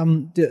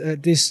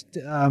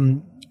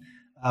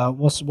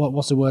what's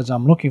the words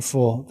I'm looking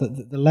for?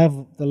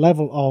 The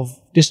level of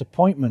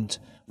disappointment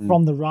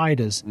from the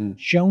riders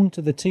shown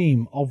to the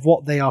team of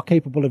what they are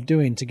capable of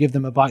doing to give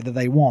them a bike that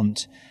they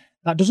want.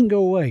 That doesn't go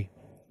away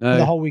for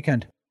the whole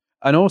weekend.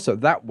 And also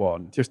that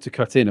one, just to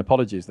cut in,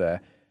 apologies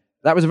there,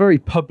 that was a very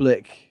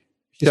public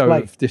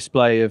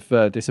display of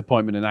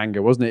disappointment and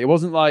anger, wasn't it? It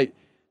wasn't like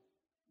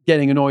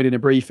getting annoyed in a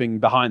briefing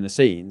behind the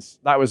scenes.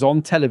 That was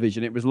on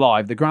television. It was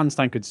live. The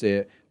grandstand could see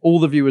it. All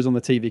the viewers on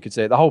the TV could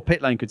see it. The whole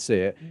pit lane could see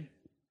it.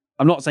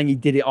 I'm not saying he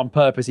did it on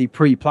purpose. He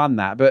pre-planned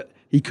that, but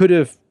he could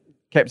have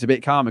kept a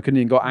bit calmer, couldn't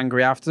he, and got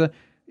angry after.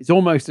 It's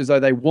almost as though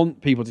they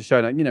want people to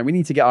show that, we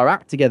need to get our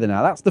act together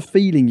now. That's the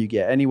feeling you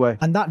get anyway.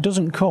 And that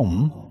doesn't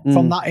come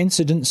from that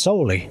incident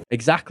solely.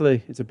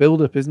 Exactly. It's a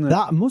build-up, isn't it?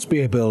 That must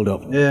be a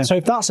build-up. Yeah. So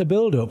if that's a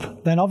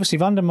build-up, then obviously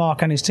van der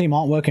Mark and his team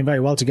aren't working very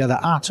well together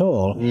at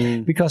all.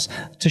 Because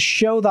to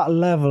show that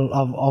level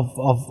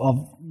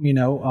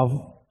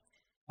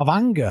of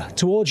anger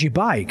towards your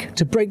bike,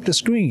 to break the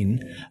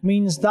screen,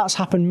 means that's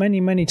happened many,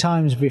 many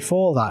times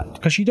before that.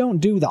 Because you don't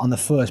do that on the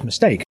first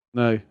mistake.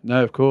 No,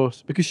 of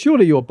course. Because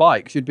surely your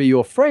bike should be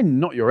your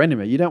friend, not your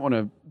enemy. You don't want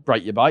to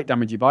break your bike,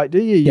 damage your bike,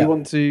 do you? You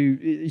want to,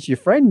 it's your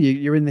friend,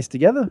 you're in this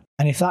together.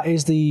 And if that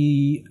is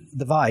the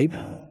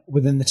vibe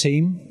within the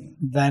team,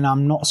 then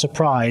I'm not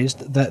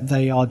surprised that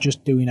they are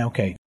just doing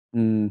okay.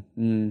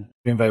 Doing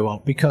very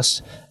well.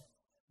 Because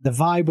the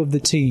vibe of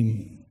the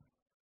team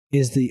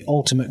is the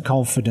ultimate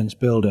confidence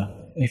builder.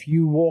 If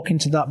you walk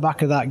into that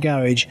back of that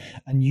garage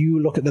and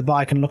you look at the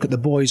bike and look at the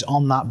boys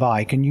on that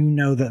bike and you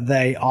know that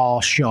they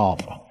are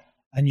sharp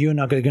and you're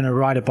not going to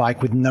ride a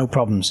bike with no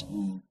problems,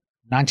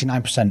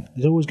 99%.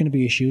 There's always going to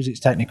be issues. It's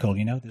technical,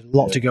 There's a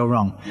lot to go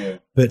wrong. Yeah.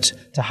 But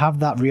to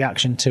have that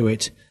reaction to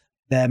it,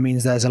 there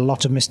means there's a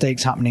lot of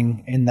mistakes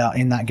happening in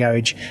that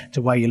garage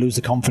to where you lose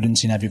the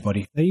confidence in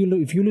everybody.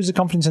 If you lose the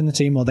confidence in the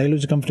team or they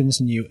lose the confidence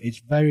in you, it's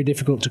very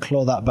difficult to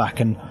claw that back.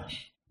 And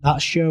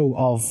that show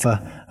of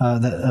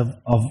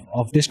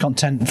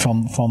discontent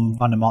from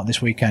van der Mark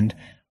this weekend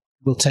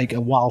will take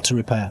a while to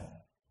repair.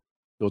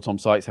 Saw Tom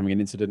Sykes having an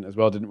incident as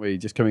well, didn't we?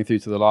 Just coming through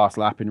to the last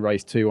lap in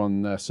race 2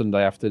 on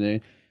Sunday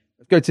afternoon.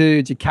 Let's go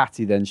to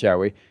Ducati then, shall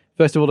we?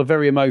 First of all, a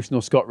very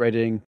emotional Scott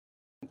Redding.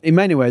 In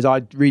many ways,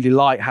 I really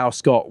like how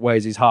Scott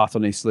wears his heart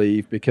on his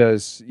sleeve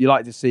because you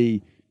like to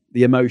see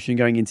the emotion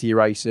going into your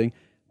racing.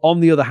 On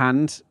the other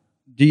hand,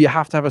 do you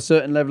have to have a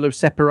certain level of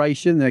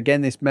separation? And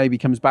again, this maybe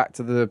comes back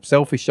to the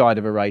selfish side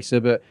of a racer,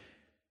 but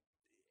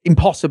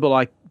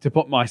impossible to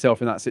put myself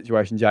in that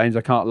situation, James.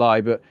 I can't lie,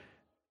 but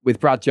with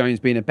Brad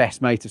Jones being a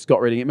best mate of Scott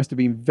Redding, it must have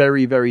been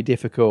very, very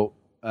difficult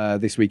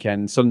this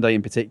weekend, Sunday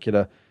in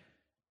particular.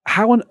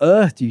 How on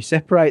earth do you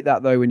separate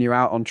that, though, when you're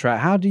out on track?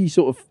 How do you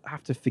sort of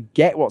have to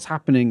forget what's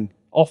happening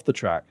off the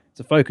track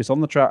to focus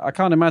on the track? I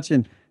can't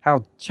imagine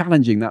how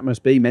challenging that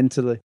must be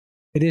mentally.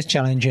 It is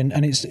challenging,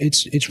 and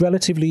it's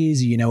relatively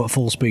easy, at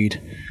full speed.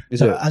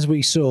 Is it? As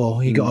we saw,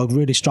 he got a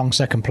really strong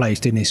second place,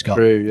 didn't he, Scott?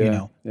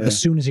 True, yeah. As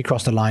soon as he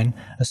crossed the line,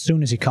 as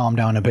soon as he calmed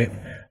down a bit,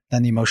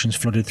 then the emotions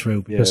flooded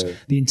through because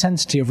the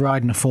intensity of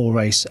riding a full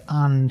race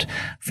and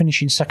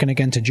finishing second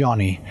again to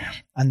Johnny,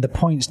 and the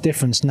points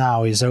difference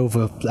now is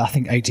over, I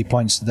think, 80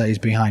 points that he's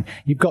behind.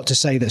 You've got to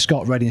say that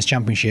Scott Redding's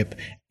championship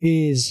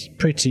is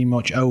pretty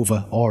much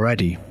over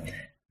already.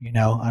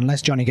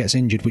 Unless Johnny gets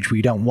injured, which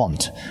we don't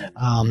want.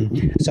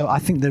 So I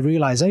think the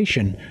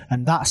realization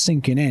and that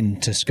sinking in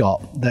to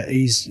Scott that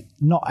he's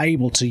not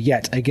able to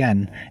yet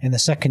again in the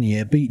second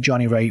year beat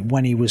Johnny Ray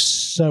when he was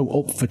so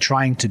up for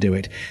trying to do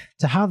it.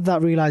 To have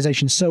that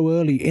realization so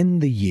early in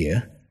the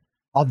year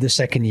of the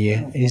second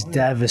year is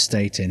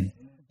devastating.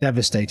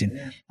 devastating.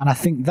 And I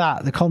think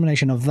that the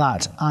combination of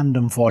that and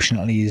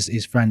unfortunately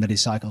his friend that he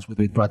cycles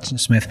with Brad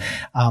Smith,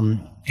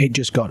 it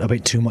just got a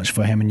bit too much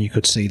for him, and you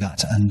could see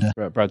that. And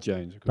Brad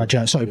Jones. Brad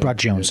Jones.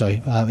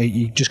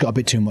 It just got a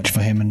bit too much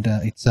for him, and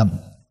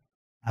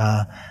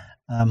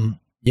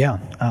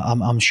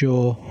I'm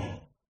sure.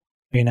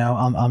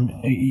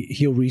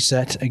 He'll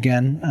reset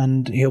again,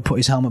 and he'll put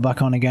his helmet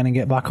back on again and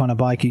get back on a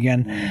bike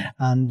again,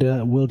 and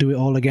we'll do it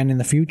all again in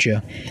the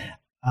future.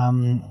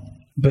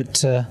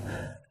 But a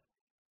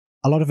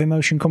lot of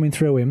emotion coming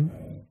through him,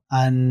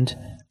 and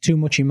too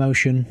much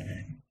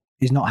emotion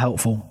is not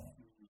helpful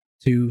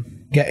to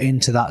get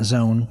into that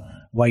zone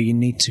where you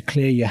need to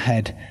clear your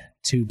head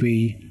to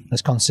be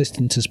as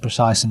consistent, as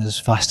precise, and as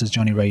fast as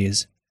Johnny Ray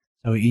is.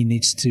 So he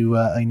needs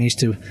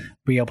to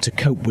be able to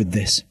cope with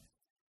this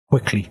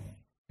quickly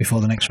before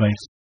the next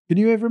race. Can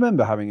you ever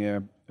remember having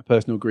a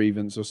personal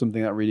grievance or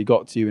something that really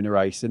got to you in a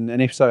race?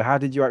 And if so, how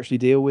did you actually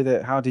deal with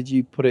it? How did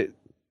you put it,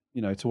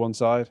 to one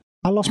side?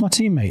 I lost my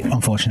teammate,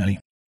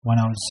 unfortunately, when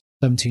I was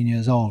 17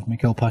 years old,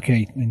 Michael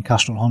Paquet in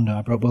Castrol Honda.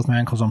 I broke both my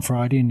ankles on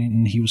Friday,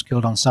 and he was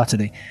killed on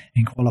Saturday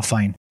in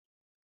qualifying.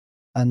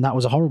 And that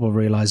was a horrible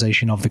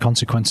realization of the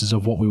consequences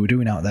of what we were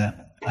doing out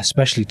there,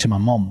 especially to my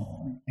mum.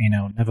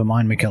 Never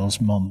mind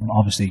Michael's mum,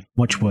 obviously,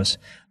 much worse.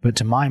 But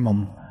to my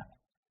mum,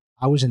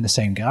 I was in the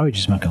same garage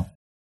as Michael.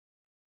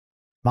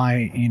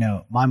 My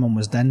mum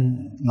was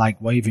then like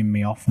not waving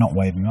me off.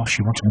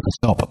 She wanted me to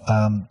stop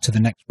to the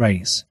next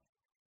race,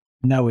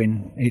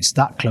 knowing it's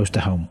that close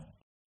to home.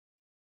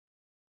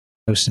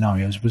 Those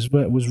scenarios was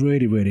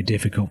really, really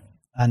difficult.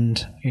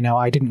 And,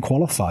 I didn't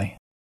qualify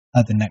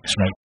at the next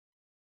race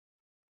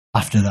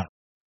after that.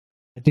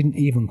 I didn't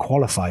even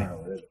qualify.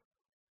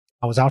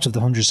 I was out of the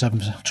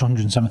 107.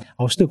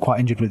 I was still quite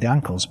injured with the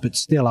ankles, but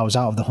still I was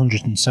out of the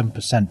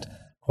 107%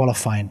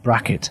 qualifying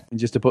bracket. And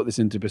just to put this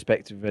into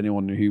perspective, for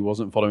anyone who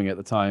wasn't following at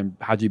the time,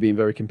 had you been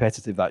very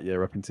competitive that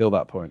year up until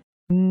that point?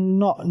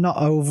 Not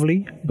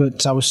overly,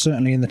 but I was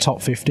certainly in the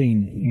top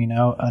 15,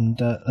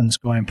 and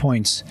scoring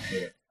points.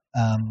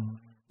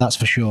 That's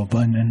for sure.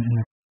 But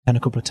and a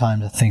couple of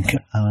times, I think.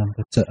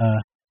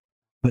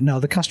 But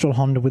no, the Castrol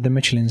Honda with the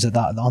Michelins in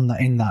that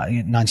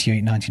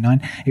 98,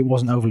 99, it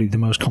wasn't overly the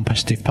most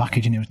competitive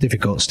package, and it was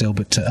difficult still.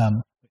 But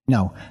to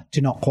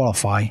not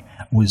qualify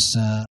was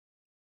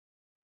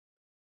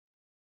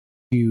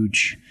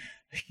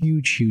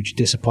huge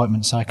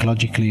disappointment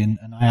psychologically, and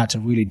I had to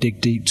really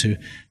dig deep to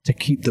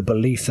keep the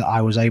belief that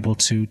I was able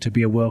to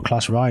be a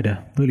world-class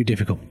rider. Really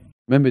difficult.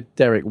 Remember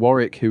Derek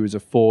Warwick, who was a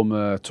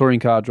former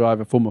touring car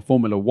driver, former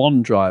Formula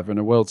One driver, and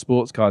a world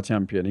sports car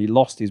champion. He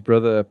lost his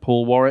brother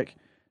Paul Warwick,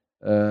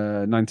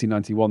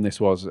 1991 this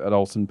was, at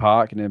Alton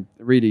Park, in a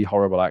really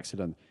horrible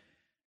accident.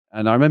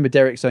 And I remember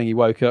Derek saying he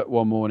woke up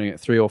one morning at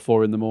 3 or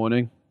 4 in the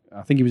morning.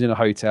 I think he was in a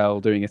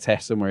hotel doing a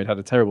test somewhere. He'd had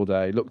a terrible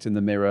day, looked in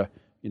the mirror,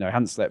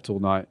 hadn't slept all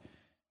night,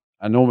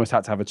 and almost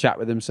had to have a chat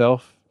with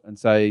himself and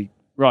say,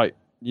 right,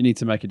 you need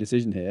to make a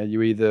decision here.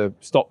 You either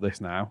stop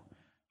this now,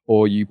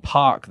 or you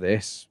park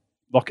this,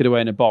 lock it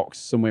away in a box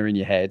somewhere in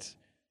your head,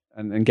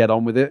 and get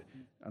on with it.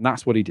 And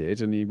that's what he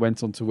did. And he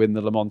went on to win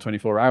the Le Mans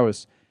 24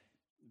 Hours.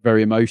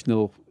 Very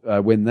emotional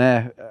win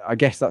there. I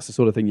guess that's the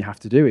sort of thing you have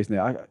to do, isn't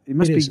it? It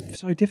must be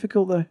so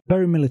difficult, though.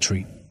 Very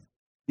military.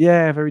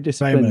 Yeah, very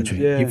disciplined. Very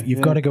military. Yeah,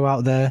 you've got to go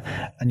out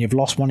there, and you've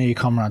lost one of your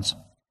comrades,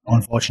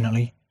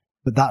 unfortunately.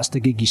 But that's the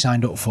gig you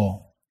signed up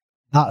for.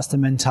 That's the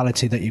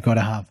mentality that you've got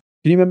to have.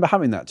 Can you remember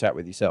having that chat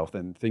with yourself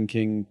then,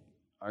 thinking,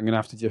 I'm going to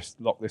have to just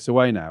lock this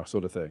away now,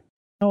 sort of thing?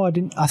 No, I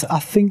didn't. I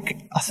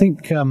think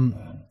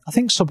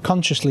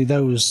subconsciously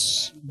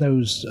those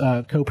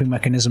coping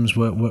mechanisms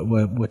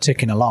were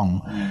ticking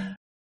along.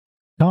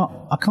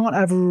 I can't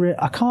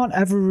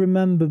ever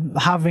remember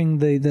having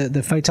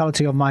the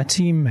fatality of my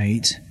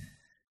teammate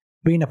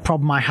being a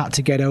problem I had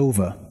to get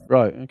over.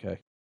 Right.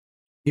 Okay.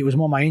 It was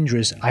more my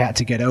injuries I had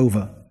to get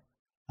over.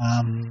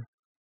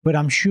 But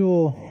I'm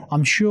sure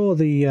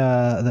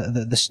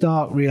the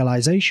stark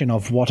realization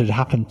of what had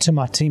happened to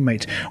my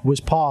teammate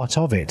was part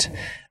of it.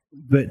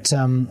 But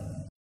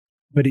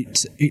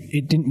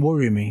it didn't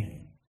worry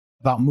me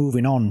about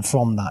moving on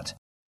from that.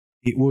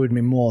 It worried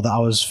me more that I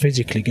was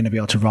physically going to be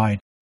able to ride.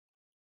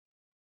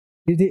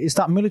 It's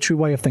that military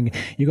way of thinking.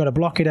 You got to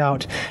block it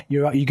out.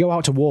 You go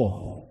out to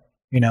war,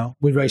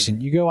 with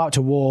racing. You go out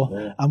to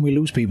war and we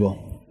lose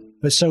people.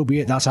 But so be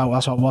it. That's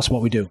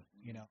what we do.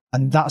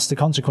 And that's the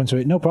consequence of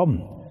it. No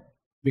problem.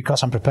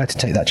 Because I'm prepared to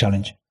take that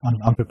challenge.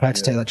 I'm prepared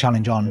to take that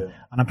challenge on,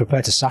 and I'm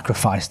prepared to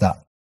sacrifice that.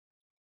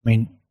 I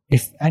mean,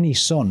 if any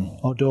son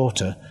or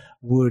daughter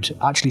would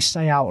actually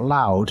say out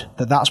loud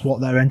that that's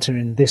what they're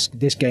entering this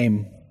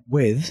game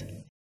with,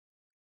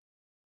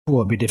 it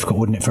would be difficult,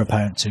 wouldn't it, for a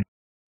parent to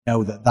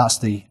know that that's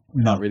the...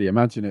 Can't really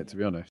imagine it, to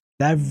be honest.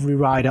 Every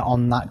rider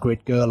on that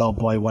grid, girl or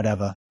boy,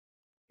 whatever,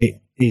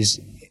 it is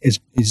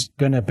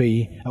going to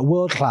be at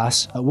world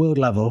class, at world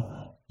level.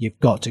 You've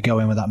got to go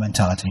in with that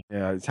mentality.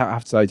 Yeah, I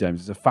have to say,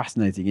 James, it's a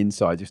fascinating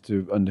insight just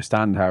to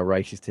understand how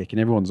races tick. And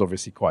everyone's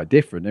obviously quite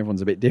different.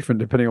 Everyone's a bit different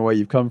depending on where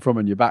you've come from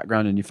and your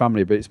background and your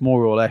family. But it's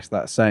more or less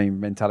that same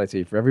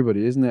mentality for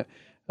everybody, isn't it?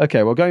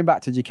 Okay, well, going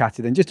back to Ducati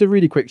then, just a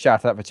really quick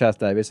shout out for Chaz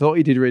Davis. I thought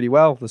he did really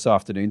well this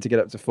afternoon to get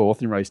up to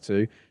fourth in race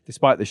 2,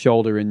 despite the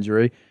shoulder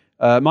injury.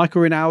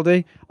 Michael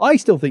Rinaldi, I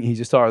still think he's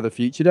a star of the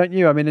future, don't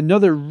you? I mean,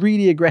 another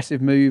really aggressive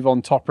move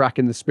on Toprak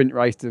in the sprint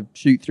race to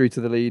shoot through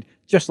to the lead,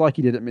 just like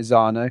he did at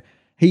Misano.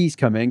 He's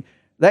coming.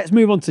 Let's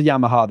move on to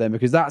Yamaha then,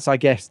 because that's, I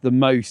guess, the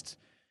most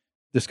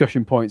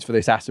discussion points for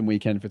this Assen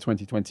weekend for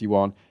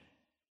 2021.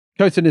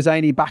 Kota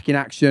Nizani back in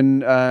action,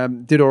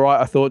 did all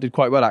right, I thought, did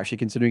quite well actually,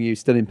 considering he was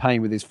still in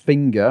pain with his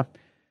finger.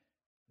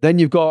 Then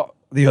you've got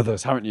the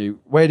others, haven't you?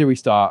 Where do we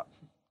start?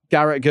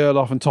 Garrett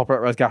Gerloff and Toprak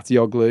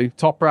Razgatlioglu.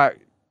 Toprak,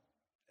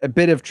 a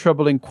bit of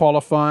trouble in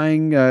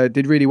qualifying,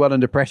 did really well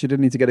under pressure,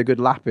 didn't need to get a good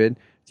lap in,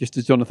 just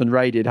as Jonathan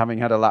Ray did, having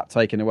had a lap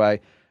taken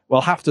away.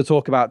 We'll have to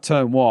talk about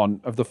turn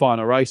 1 of the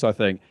final race, I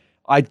think.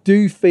 I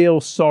do feel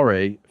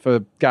sorry for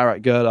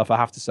Garrett Gerloff, I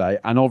have to say,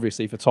 and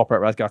obviously for Toprak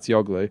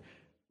Razgatlioglu.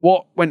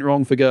 What went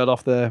wrong for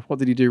Gerloff there? What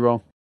did he do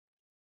wrong?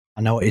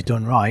 I know what he's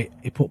done right.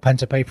 He put pen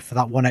to paper for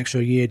that 1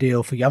 extra year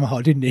deal for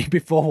Yamaha, didn't he,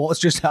 before what's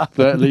just happened?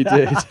 Certainly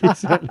did. He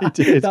certainly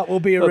did. That will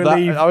be a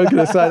relief. I was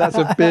going to say that's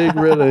a big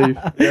relief.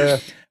 Yeah.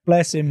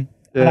 Bless him.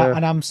 Yeah.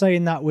 And I'm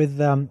saying that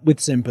with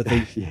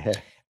sympathy. Yeah.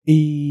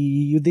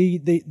 The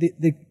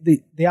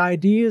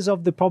ideas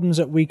of the problems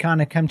that we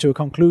kind of came to a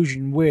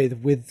conclusion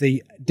with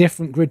the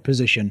different grid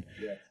position,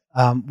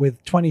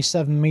 with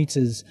 27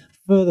 meters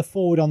further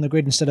forward on the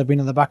grid instead of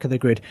being on the back of the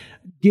grid,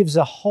 gives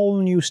a whole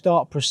new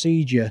start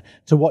procedure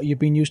to what you've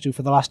been used to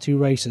for the last 2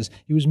 races.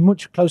 He was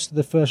much closer to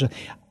the first.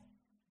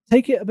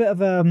 Take it a bit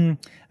of an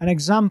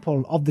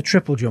example of the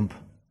triple jump.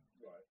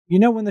 You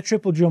know when the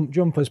triple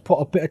jumpers put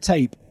a bit of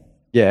tape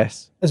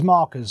as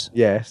markers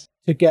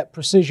to get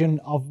precision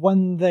of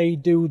when they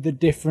do the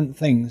different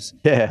things.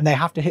 Yeah. And they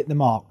have to hit the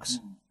marks.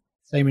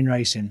 Same in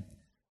racing.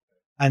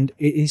 And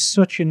it is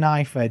such a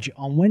knife edge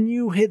on when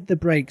you hit the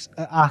brakes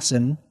at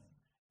Assen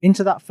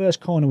into that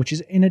first corner, which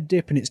is in a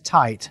dip and it's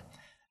tight,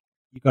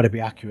 you've got to be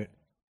accurate.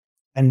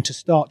 And to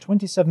start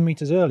 27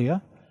 meters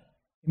earlier,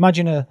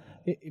 imagine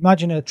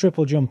a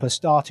triple jumper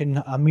starting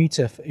a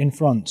meter in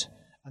front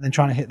and then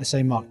trying to hit the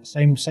same mark.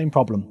 Same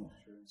problem.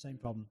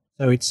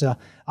 So it's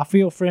I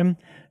feel for him.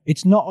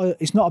 It's not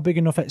a big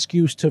enough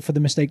excuse for the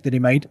mistake that he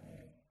made.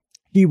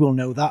 He will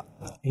know that.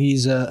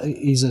 He's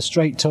a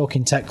straight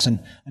talking Texan,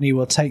 and he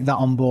will take that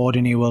on board,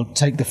 and he will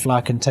take the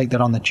flak and take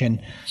that on the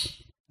chin.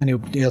 And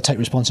he'll take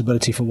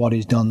responsibility for what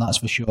he's done, that's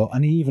for sure.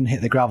 And he even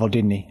hit the gravel,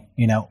 didn't he?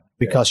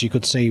 Because you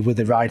could see with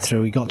the ride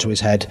through, he got to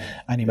his head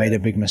and he made a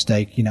big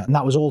mistake. And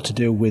that was all to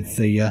do with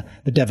the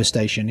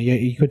devastation.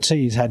 You could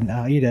see his head.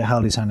 He'd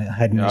held his head in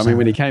his hand.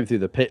 When he came through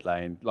the pit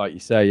lane, like you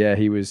say,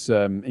 he was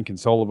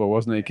inconsolable,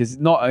 wasn't he? Because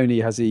not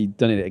only has he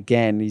done it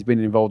again, he's been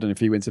involved in a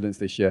few incidents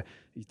this year.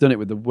 He's done it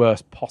with the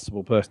worst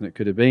possible person it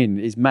could have been.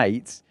 His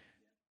mate,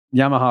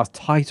 Yamaha's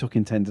title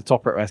contender,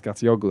 Toprak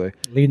Razgatlioglu,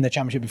 leading the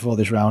championship before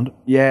this round.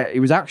 Yeah, it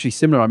was actually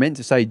similar. I meant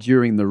to say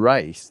during the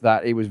race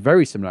that it was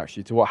very similar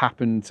actually to what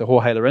happened to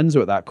Jorge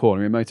Lorenzo at that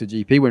corner in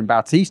MotoGP when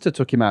Bautista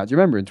took him out. Do you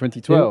remember in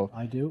 2012?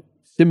 I do.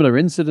 Similar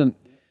incident.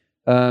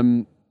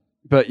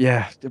 But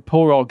yeah,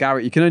 poor old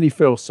Garrett. You can only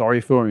feel sorry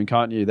for him,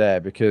 can't you, there?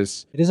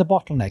 Because it is a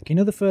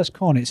bottleneck. The first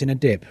corner, it's in a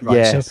dip, right?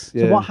 Yes,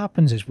 so what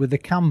happens is with the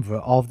camber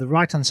of the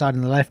right-hand side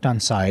and the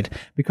left-hand side,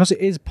 because it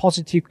is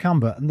positive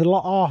camber, and there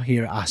are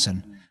here at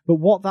Assen, but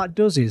what that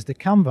does is the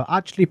camber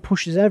actually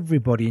pushes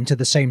everybody into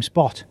the same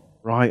spot.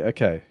 Right,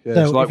 okay. Yeah,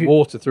 So it's like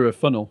water through a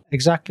funnel.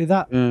 Exactly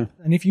that. Yeah.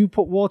 And if you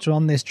put water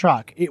on this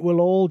track, it will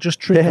all just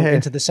trickle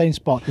into the same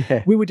spot.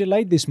 Yeah. We were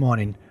delayed this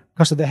morning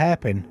because of the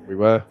hairpin. We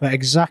were. For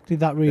exactly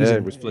that reason. Yeah,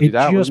 it was flooded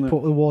out, just wasn't it?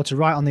 put the water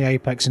right on the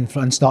apex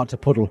and start to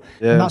puddle.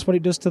 Yeah. And that's what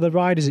it does to the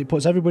riders. It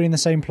puts everybody in the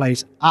same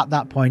place at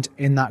that point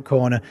in that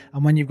corner.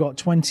 And when you've got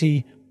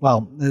 20...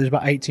 Well, there's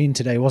about 18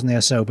 today, wasn't there?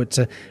 So, but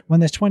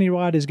when there's 20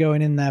 riders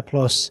going in there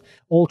plus,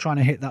 all trying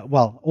to hit that,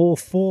 all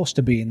forced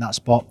to be in that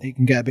spot, it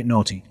can get a bit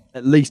naughty.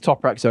 At least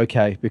Toprak's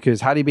okay, because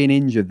had he been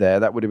injured there,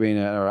 that would have been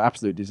an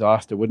absolute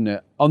disaster, wouldn't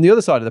it? On the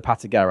other side of the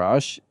Pata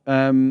Garage,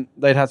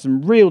 they'd had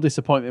some real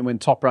disappointment when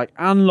Toprak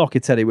and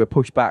Locatelli were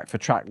pushed back for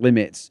track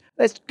limits.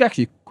 Let's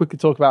actually quickly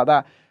talk about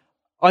that.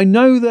 I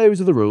know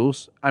those are the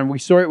rules, and we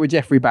saw it with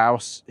Jeffrey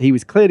Baus. He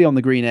was clearly on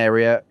the green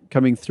area,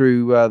 coming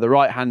through the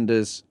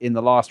right-handers in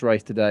the last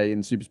race today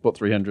in Supersport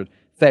 300.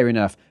 Fair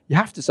enough. You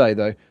have to say,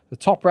 though, the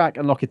Toprak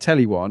and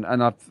Locatelli one,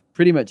 and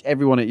pretty much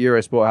everyone at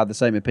Eurosport had the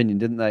same opinion,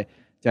 didn't they?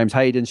 James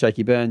Hayden,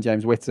 Shaky Byrne,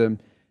 James Whittam,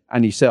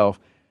 and yourself.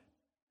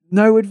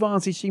 No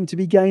advantage seemed to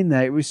be gained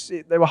there.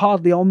 They were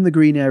hardly on the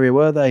green area,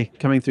 were they,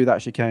 coming through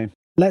that chicane?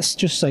 Let's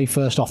just say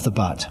first off the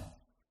bat,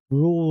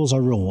 rules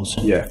are rules.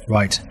 Yeah.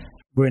 Right.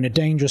 We're in a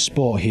dangerous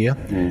sport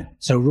here,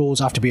 so rules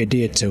have to be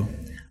adhered to.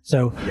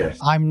 So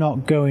I'm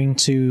not going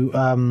to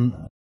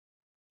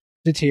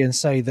sit here and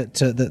say that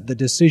the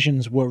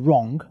decisions were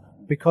wrong,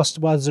 because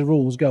as the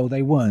rules go,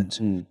 they weren't.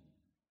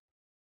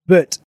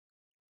 But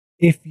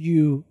if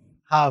you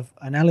have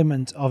an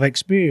element of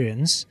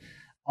experience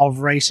of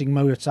racing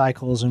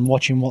motorcycles and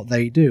watching what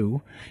they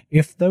do,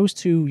 if those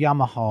two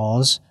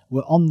Yamahas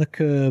were on the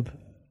curb,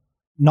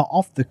 not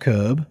off the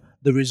curb,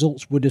 the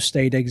results would have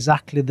stayed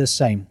exactly the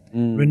same.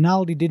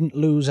 Rinaldi didn't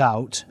lose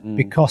out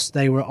because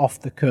they were off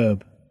the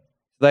curb.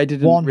 They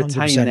didn't 100%.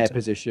 retain their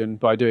position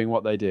by doing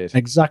what they did.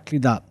 Exactly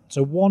that.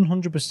 So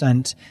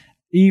 100%,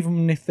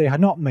 even if they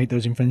had not made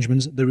those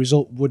infringements, the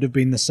result would have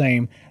been the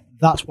same.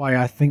 That's why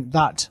I think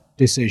that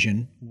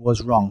decision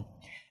was wrong.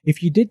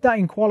 If you did that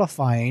in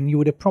qualifying, you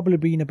would have probably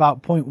been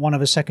about 0.1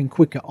 of a second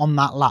quicker on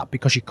that lap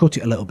because you cut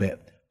it a little bit.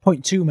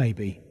 0.2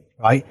 maybe,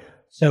 right?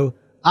 So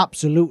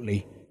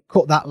absolutely,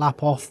 cut that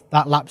lap off.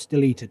 That lap's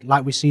deleted,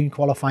 like we see in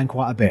qualifying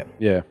quite a bit.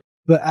 Yeah.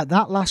 But at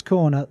that last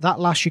corner, that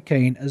last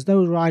chicane, as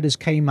those riders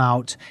came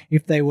out,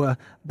 if they were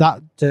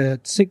that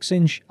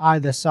 6-inch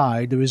either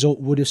side, the result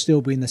would have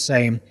still been the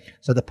same.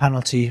 So the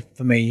penalty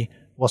for me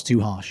was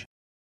too harsh.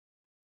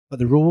 But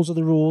the rules are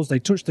the rules. They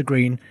touched the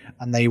green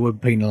and they were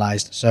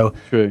penalised. So,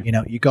 True.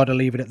 You got to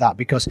leave it at that,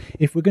 because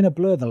if we're going to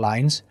blur the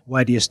lines,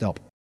 where do you stop?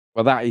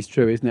 Well, that is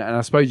true, isn't it? And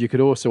I suppose you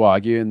could also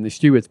argue, and the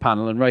stewards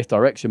panel and race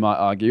direction might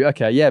argue,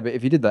 okay, yeah, but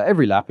if you did that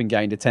every lap and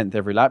gained a tenth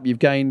every lap, you've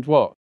gained,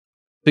 what,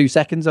 2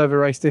 seconds over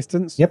race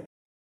distance? Yep.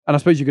 And I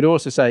suppose you could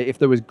also say if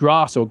there was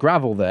grass or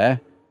gravel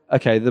there,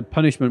 okay, the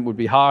punishment would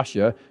be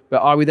harsher,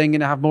 but are we then going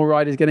to have more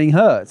riders getting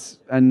hurt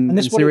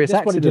and serious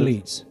accidents? What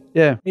it deletes.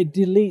 Yeah. It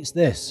deletes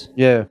this.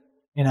 Yeah.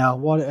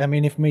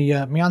 If me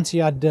auntie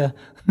had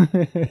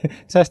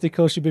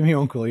testicles, she'd be my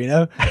uncle, I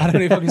don't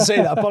know if I can say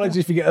that. Apologies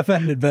if you get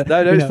offended, but...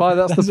 No, it's fine.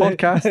 That's the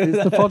podcast.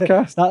 It's the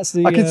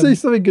podcast. I can see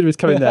something good was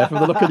coming there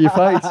from the look on your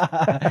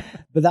face.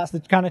 But that's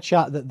the kind of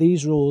chat that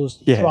these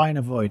rules try and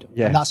avoid.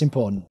 Yes. And that's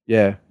important.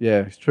 Yeah,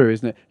 it's true,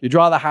 isn't it? You'd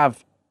rather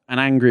have an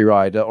angry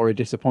rider or a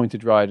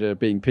disappointed rider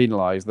being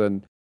penalised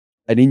than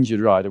an injured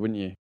rider, wouldn't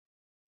you?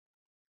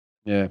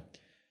 Yeah.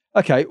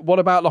 Okay, what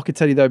about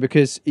Locatelli, though?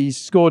 Because he's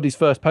scored his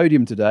first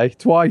podium today,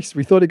 twice.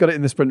 We thought he got it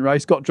in the sprint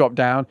race, got dropped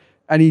down,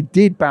 and he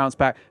did bounce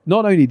back.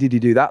 Not only did he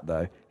do that,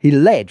 though, he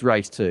led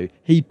race 2.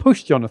 He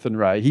pushed Jonathan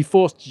Rea. He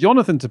forced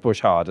Jonathan to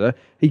push harder.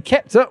 He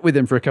kept up with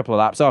him for a couple of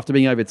laps after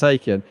being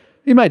overtaken.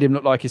 He made him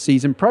look like a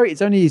seasoned pro.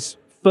 It's only his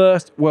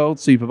first World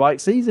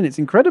Superbike season. It's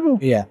incredible.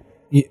 Yeah,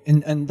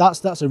 and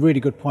that's a really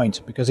good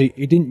point, because he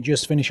didn't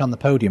just finish on the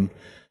podium.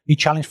 He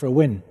challenged for a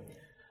win.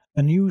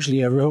 And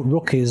usually a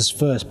rookie's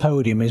first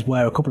podium is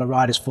where a couple of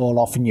riders fall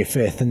off in your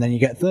 5th and then you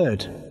get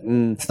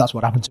 3rd. That's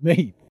what happened to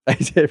me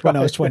when I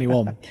was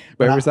 21.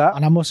 Where was that?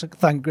 And I must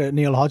thank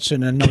Neil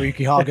Hodgson and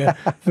Noriyuki Haga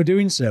for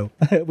doing so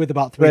with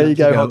about 3 There you laps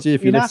go, to go. Hodgie,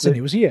 if you're in Assen, listening.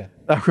 he was here.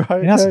 Oh,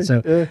 right. In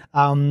Assen,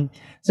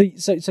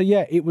 Yeah. So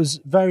yeah, it was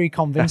very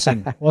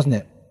convincing, wasn't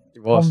it?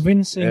 It was.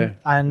 Convincing,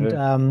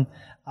 Yeah.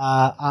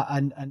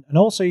 and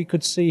also you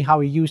could see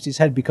how he used his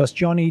head, because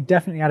Johnny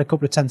definitely had a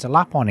couple of tenths a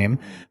lap on him,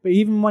 but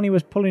even when he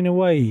was pulling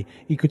away,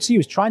 you could see he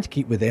was trying to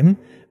keep with him,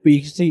 but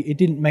you could see he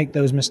didn't make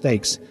those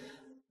mistakes.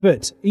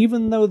 But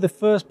even though the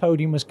first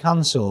podium was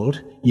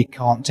cancelled, you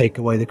can't take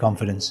away the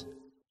confidence.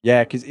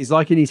 Yeah, because it's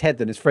like in his head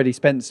then, as Freddie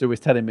Spencer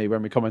was telling me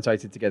when we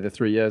commentated together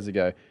 3 years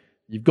ago,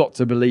 you've got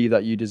to believe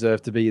that you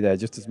deserve to be there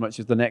just as much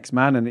as the next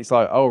man. And it's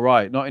like, oh,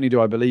 right, not only do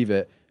I believe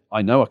it,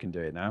 I know I can do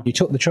it now. You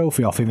took the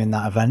trophy off him in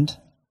that event.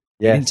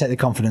 Yeah. You didn't take the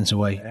confidence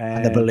away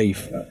and the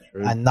belief.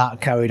 And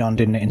that carried on,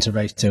 didn't it, into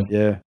race 2.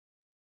 Yeah.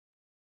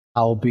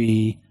 I'll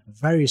be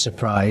very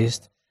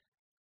surprised.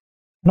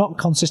 Not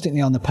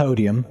consistently on the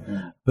podium,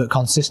 but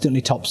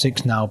consistently top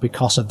 6 now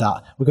because of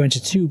that. We're going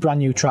to 2 brand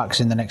new tracks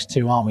in the next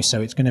 2, aren't we?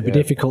 So it's going to be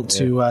difficult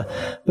to...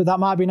 but that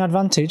might be an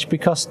advantage,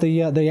 because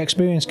the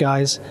experienced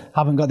guys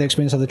haven't got the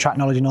experience of the track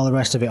knowledge and all the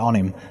rest of it on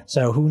him.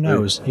 So who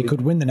knows? He could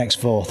win the next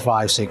 4,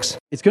 5, 6.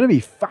 It's going to be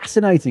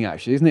fascinating,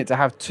 actually, isn't it, to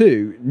have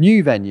 2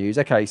 new venues.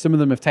 Okay, some of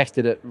them have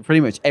tested it. Pretty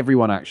much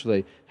everyone,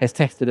 actually, has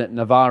tested at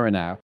Navarra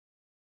now.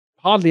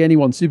 Hardly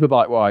anyone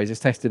Superbike-wise has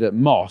tested at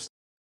Moss.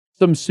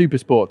 Some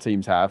Supersport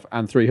teams have,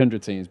 and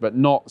 300 teams, but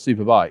not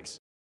Superbikes,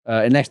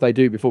 unless they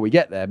do before we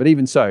get there. But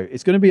even so,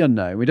 it's going to be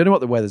unknown. We don't know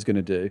what the weather's going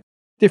to do.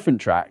 Different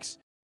tracks.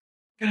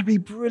 It's going to be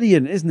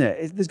brilliant, isn't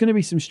it? There's going to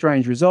be some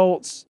strange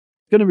results.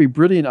 It's going to be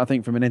brilliant, I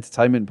think, from an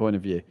entertainment point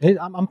of view.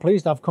 I'm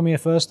pleased I've come here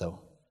first, though.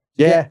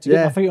 To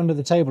get my feet under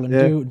the table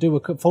and do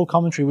a full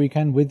commentary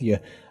weekend with you,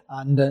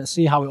 and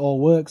see how it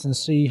all works, and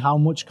see how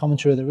much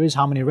commentary there is,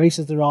 how many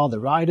races there are, the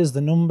riders, the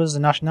numbers,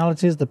 the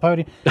nationalities, the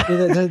podium.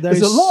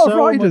 There's a lot of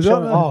riders,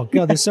 aren't there? Oh,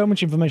 God, there's so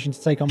much information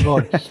to take on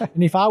board.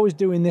 And if I was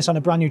doing this on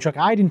a brand new track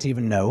I didn't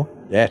even know,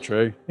 Yeah,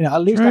 true.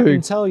 At least I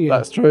can tell you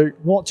That's true.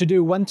 what to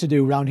do, when to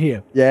do around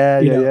here.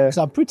 Yeah. Because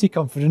I'm pretty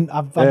confident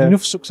I've had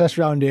enough success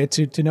around here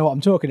to know what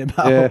I'm talking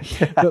about.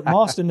 Yeah. But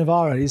Marston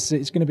Navarra, it's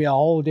going to be a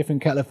whole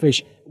different kettle of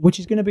fish, which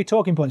is going to be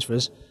talking points for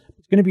us.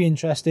 It's going to be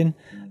interesting,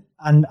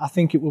 and I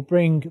think it will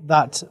bring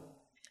that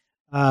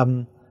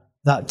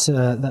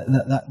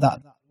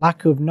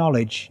lack of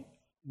knowledge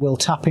will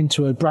tap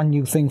into a brand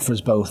new thing for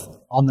us both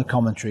on the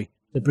commentary,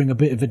 to bring a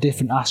bit of a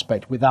different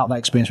aspect without that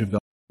experience we've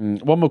got.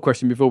 One more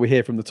question before we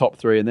hear from the top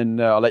 3, and then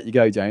I'll let you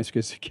go, James,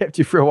 because I kept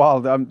you for a while.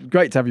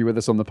 Great to have you with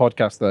us on the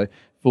podcast, though.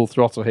 Full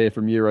throttle here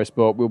from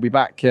Eurosport. We'll be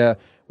back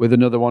with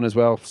another one as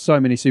well. So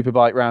many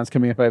Superbike rounds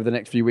coming up over the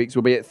next few weeks.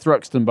 We'll be at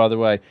Thruxton, by the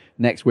way,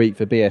 next week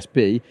for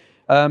BSB.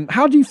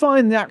 How do you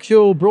find the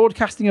actual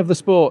broadcasting of the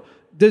sport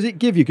does it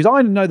give you, because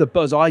I know the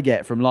buzz I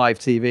get from live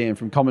TV and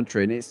from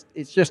commentary, and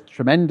it's just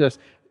tremendous.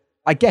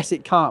 I guess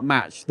it can't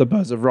match the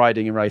buzz of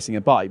riding and racing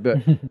a bike, but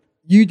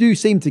you do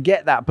seem to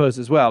get that buzz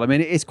as well. I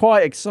mean, it's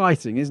quite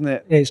exciting, isn't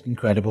it? It's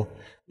incredible.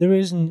 There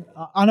isn't,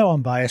 I know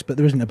I'm biased, but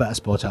there isn't a better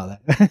sport out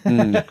there.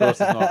 Of course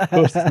it's not. Of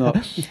course it's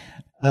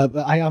not.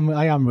 But I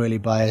am really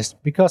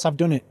biased because I've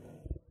done it.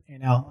 You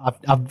know,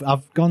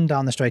 I've gone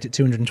down the straight at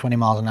 220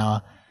 miles an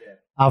hour.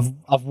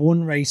 I've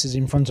won races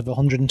in front of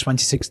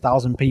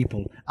 126,000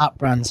 people at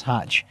Brands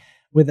Hatch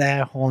with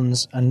air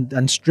horns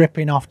and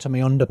stripping off to my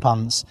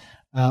underpants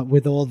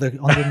with all the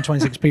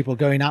 126 people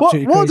going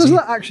absolutely what crazy. does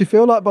that actually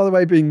feel like, by the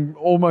way, being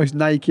almost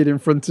naked in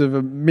front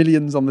of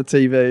millions on the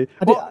TV?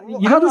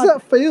 How does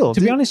that feel? To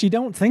be honest, you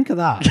don't think of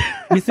that.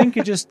 You think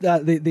of just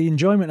the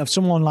enjoyment of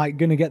someone like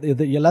going to get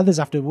your leathers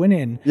after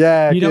winning.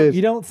 Yeah,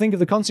 you don't think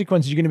of the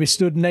consequences. You're going to be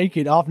stood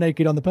naked, half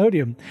naked on the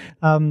podium.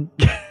 And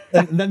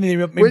then the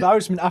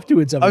embarrassment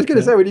afterwards. I was going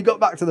to say, when you got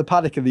back to the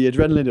paddock and the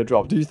adrenaline had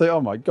dropped, did you think,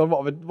 oh my God,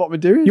 what am I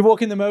doing? You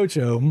walk in the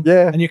motorhome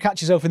and you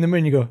catch yourself in the mirror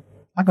and you go,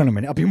 hang on a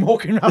minute, I've been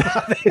walking around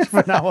like this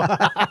for an hour.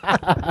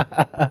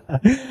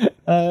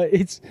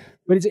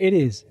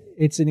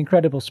 It's an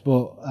incredible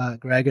sport,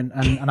 Greg, and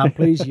I'm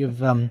pleased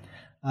you've.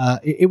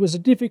 It was a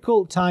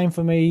difficult time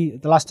for me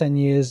the last 10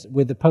 years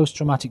with the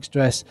post-traumatic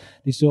stress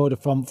disorder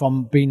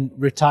from being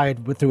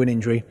retired through an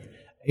injury.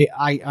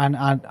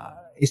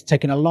 It's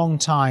taken a long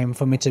time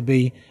for me to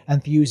be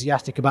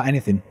enthusiastic about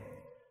anything,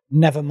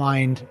 never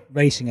mind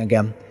racing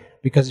again,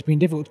 because it's been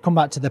difficult to come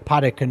back to the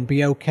paddock and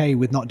be okay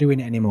with not doing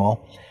it anymore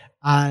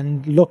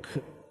and look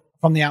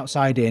from the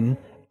outside in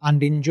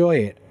and enjoy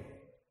it,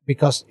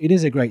 because it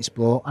is a great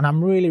sport. And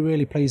I'm really,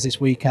 really pleased this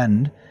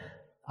weekend.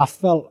 I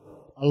felt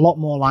a lot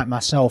more like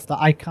myself, that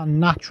I can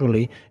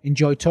naturally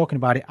enjoy talking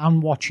about it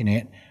and watching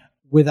it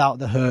without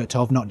the hurt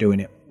of not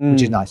doing it,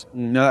 which is nice.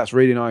 No, that's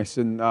really nice.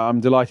 And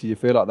I'm delighted you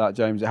feel like that,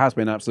 James. It has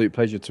been an absolute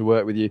pleasure to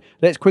work with you.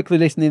 Let's quickly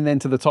listen in then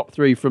to the top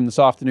three from this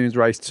afternoon's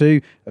race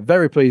too. A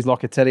very pleased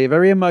Locatelli, a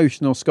very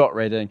emotional Scott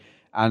Redding,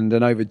 and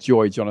an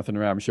overjoyed Jonathan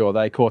Ramshaw.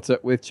 They caught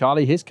up with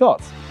Charlie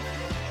Hiscott.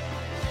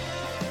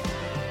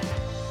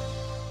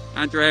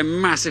 Andrea,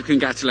 massive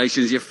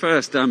congratulations. Your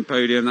first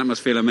podium. That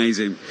must feel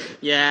amazing.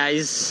 Yeah,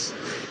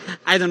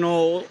 I don't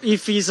know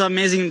if it's an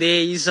amazing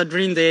day, it's a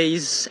dream day,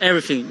 it's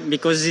everything,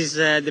 because it's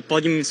the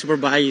podium in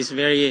Superbike is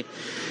very.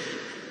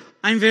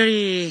 I'm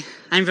very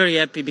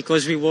happy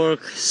because we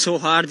work so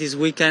hard this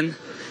weekend.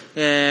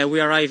 We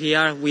arrive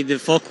here with the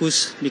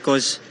focus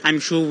because I'm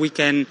sure we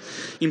can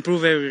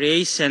improve every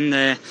race,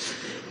 and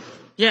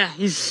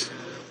it's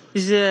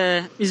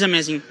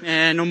amazing.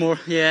 No more,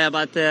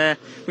 but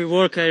we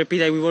work. I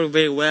repeat, we work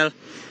very well.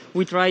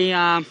 We try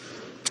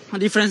a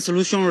different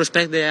solution,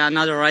 respect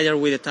another rider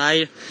with a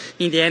tire.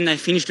 In the end, I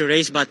finished the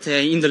race, but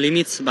in the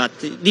limits. But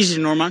this is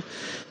normal.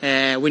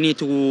 We need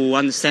to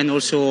understand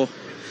also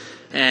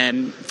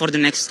for the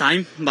next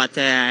time. But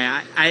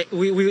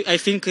I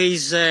think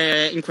it's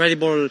an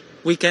incredible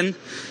weekend,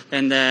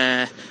 and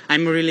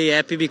I'm really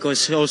happy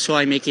because also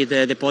I make it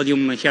the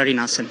podium here in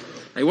Assen.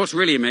 Hey, what's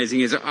really amazing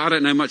is I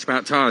don't know much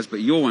about tyres, but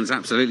your one's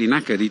absolutely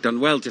knackered. You've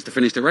done well just to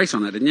finish the race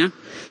on it, didn't you?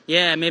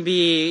 Yeah,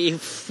 maybe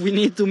if we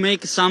need to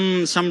make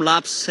some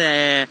laps,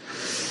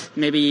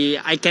 maybe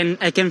I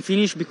can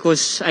finish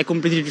because I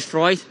completely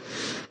destroyed.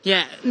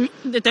 Yeah,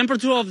 the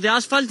temperature of the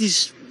asphalt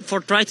is for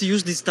try to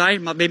use this tire,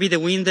 but maybe the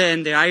wind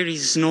and the air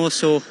is not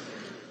so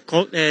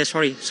cold,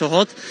 so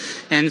hot,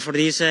 and for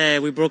this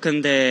we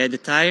broken the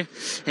tire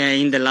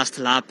in the last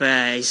lap.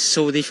 It's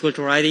so difficult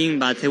to riding,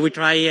 but we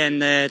try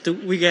and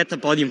we get the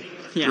podium.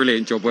 Yeah.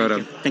 Brilliant job, well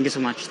done. Thank you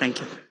so much. Thank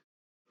you.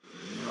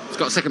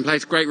 Scott, second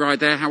place, great ride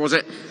there. How was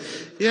it?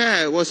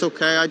 Yeah, it was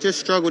okay. I just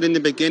struggled in the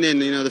beginning.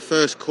 The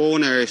first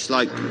corner, it's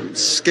like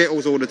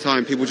skittles all the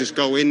time. People just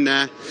go in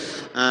there.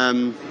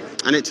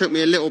 And it took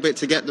me a little bit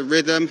to get the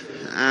rhythm.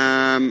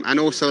 And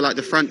also, like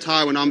the front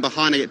tyre, when I'm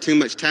behind, I get too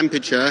much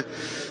temperature.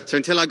 So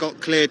until I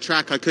got clear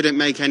track, I couldn't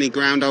make any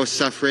ground. I was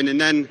suffering. And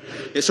then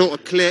it sort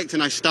of clicked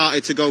and I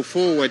started to go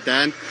forward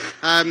then.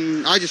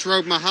 I just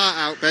rode my heart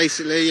out,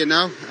 basically,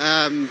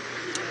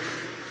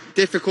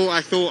 Difficult.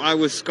 I thought I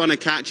was going to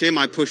catch him.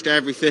 I pushed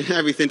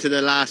everything to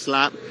the last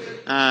lap.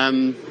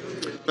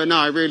 But no,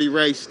 I really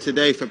raced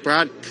today for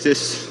Brad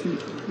because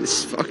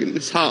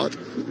it's hard,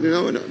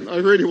 and I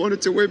really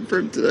wanted to win for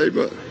him today,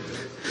 but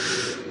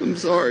I'm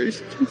sorry.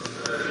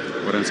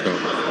 Well done, Scott.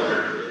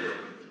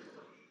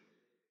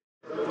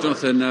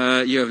 Jonathan,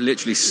 you have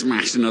literally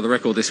smashed another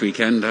record this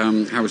weekend.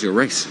 How was your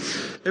race?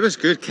 It was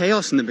good.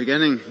 Chaos in the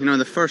beginning.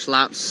 The first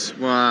laps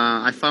were,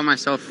 I found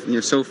myself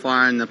so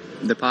far in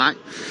the pack.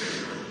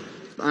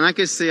 And I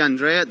could see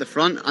Andrea at the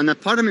front, and a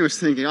part of me was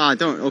thinking,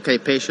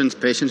 patience,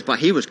 but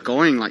he was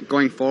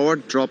going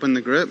forward, dropping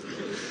the group.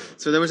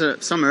 So there was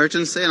some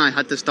urgency, and I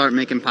had to start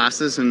making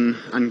passes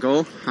and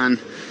go. And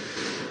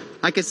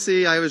I could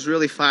see I was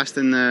really fast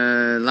in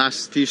the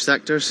last few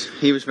sectors.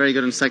 He was very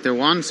good in sector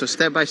 1, so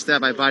step by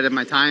step I bided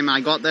my time.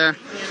 I got there,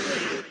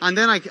 and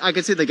then I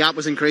could see the gap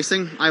was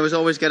increasing. I was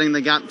always getting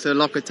the gap to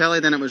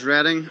Locatelli, then it was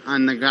Redding,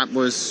 and the gap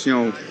was,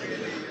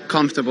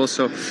 comfortable.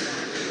 So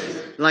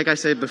like I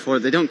said before,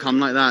 they don't come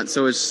like that.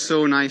 So it's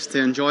so nice to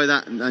enjoy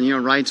that and, you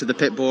know, ride to the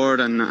pit board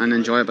and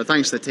enjoy it. But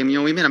thanks to the team, you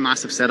know, we made a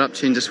massive setup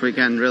change this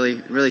weekend.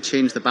 Really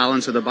changed the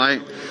balance of the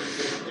bike.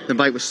 The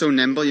bike was so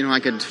nimble, you know, I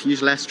could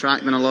use less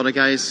track than a lot of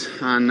guys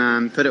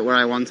and put it where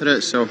I wanted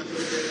it. So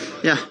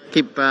yeah,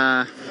 keep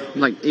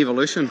like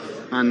evolution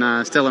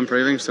and still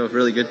improving. So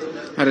really good.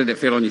 How did it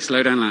feel on your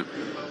slowdown lap?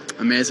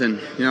 Amazing,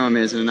 you know,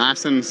 amazing.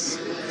 Aston's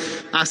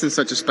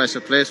such a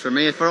special place for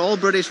me. For all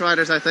British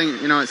riders, I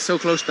think, you know, it's so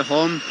close to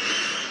home.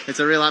 It's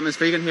a real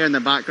atmosphere. You can hear in the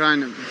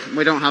background,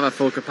 we don't have a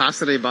full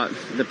capacity, but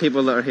the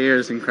people that are here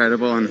is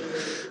incredible, and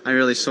I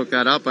really soak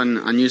that up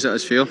and use it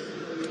as fuel.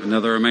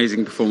 Another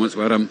amazing performance.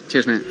 Well done.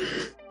 Cheers, mate.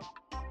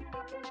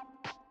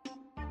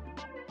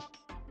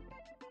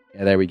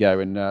 Yeah, there we go.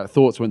 And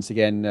thoughts once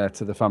again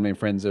to the family and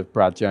friends of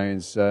Brad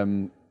Jones.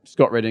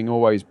 Scott Redding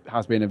always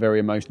has been a very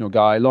emotional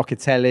guy.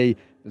 Locatelli,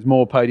 there's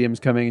more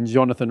podiums coming, and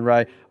Jonathan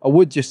Rea. I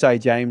would just say,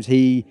 James,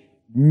 he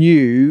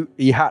knew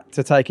he had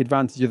to take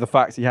advantage of the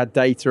fact he had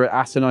data at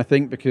Assen, I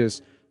think,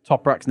 because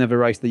Toprak's never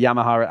raced the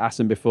Yamaha at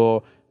Assen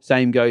before.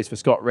 Same goes for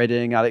Scott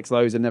Redding. Alex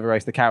Loza never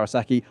raced the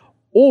Kawasaki.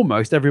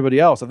 Almost everybody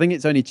else. I think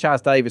it's only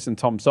Chaz Davis and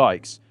Tom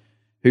Sykes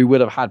who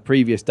would have had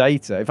previous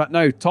data. In fact,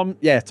 no, Tom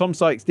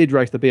Sykes did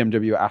race the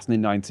BMW at Assen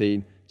in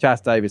 19.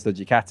 Chaz Davis, the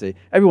Ducati.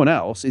 Everyone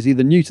else is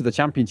either new to the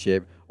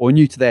championship or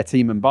new to their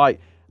team and bike.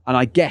 And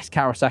I guess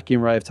Kawasaki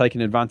and Rea have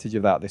taken advantage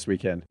of that this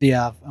weekend. They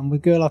have. And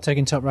with Gerlach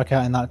taking Toprak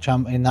out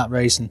in that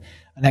race and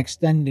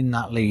extending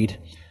that lead,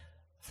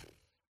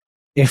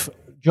 if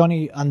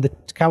Johnny and the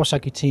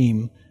Kawasaki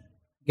team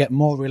get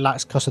more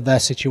relaxed because of their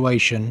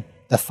situation,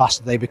 the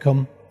faster they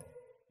become,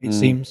 it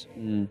seems.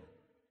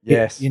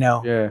 Yes.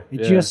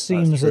 It just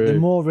seems that the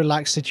more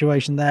relaxed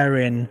situation they're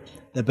in,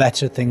 the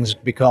better things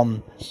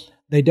become.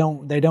 They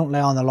don't lay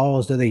on the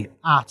laurels, do they?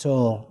 At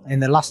all. In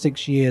the last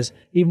 6 years,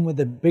 even with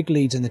the big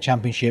leads in the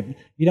championship,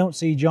 you don't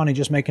see Johnny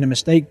just making a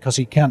mistake because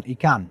he can.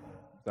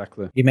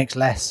 Exactly. He makes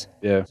less.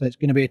 Yeah. So it's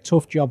going to be a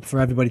tough job for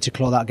everybody to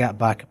claw that gap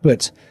back.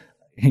 But,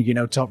 you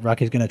know,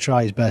 Toprak is going to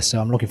try his best,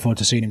 so I'm looking forward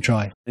to seeing him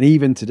try. And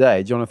even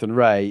today, Jonathan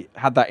Rea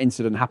had that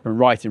incident happen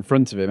right in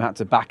front of him, had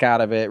to back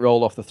out of it,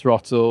 roll off the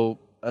throttle.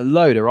 A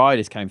load of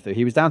riders came through.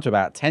 He was down to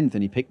about 10th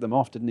and he picked them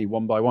off, didn't he,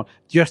 one by one?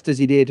 Just as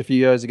he did a few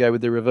years ago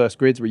with the reverse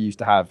grids we used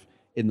to have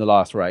in the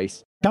last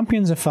race.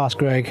 Champions are fast,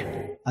 Greg,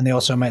 and they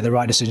also make the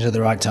right decisions at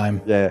the right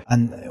time. Yeah.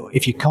 And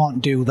if you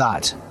can't do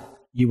that,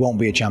 you won't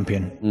be a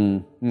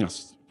champion.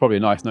 That's probably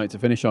a nice note to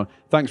finish on.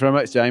 Thanks very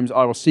much, James.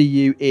 I will see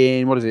you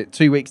in,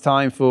 2 weeks'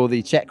 time for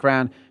the Czech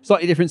round.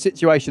 Slightly different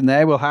situation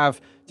there. We'll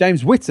have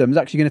James Whittam's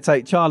actually going to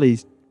take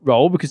Charlie's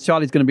role because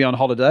Charlie's going to be on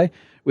holiday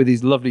with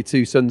his lovely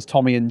two sons,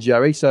 Tommy and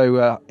Joey.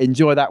 So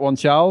enjoy that one,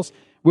 Charles.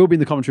 We'll be in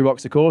the commentary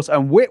box, of course,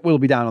 and Whit will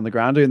be down on the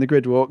ground doing the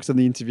grid walks and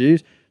the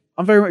interviews.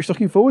 I'm very much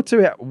looking forward to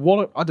it.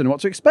 I don't know what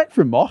to expect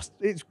from Moss.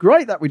 It's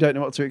great that we don't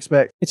know what to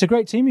expect. It's a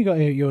great team you got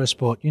here at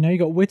Eurosport. You know, you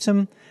got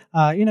Whittam,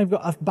 you've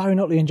got Barry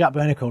Nutley and Jack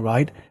Bernicle,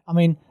 right? I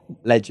mean,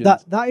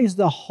 legends. That is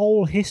the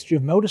whole history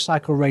of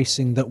motorcycle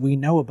racing that we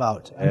know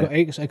about and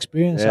got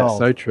experience of. Yeah,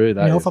 so true.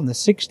 That is. From the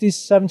 60s,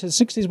 70s,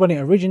 60s when it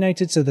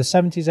originated to the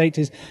 70s,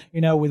 80s,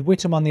 with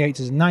Whittam on the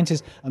 80s and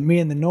 90s, and me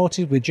in the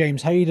noughties with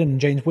James Hayden and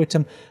James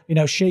Whittam,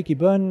 Shaky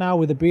Byrne now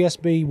with the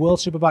BSB World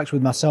Superbikes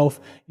with myself.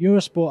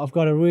 Eurosport, I've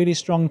got a really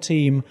strong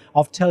team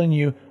of telling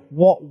you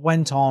what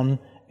went on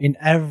in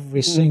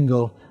every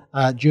single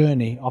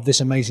journey of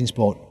this amazing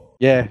sport.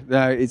 Yeah,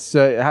 no, it's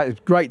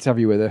great to have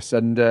you with us,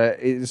 and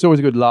it's always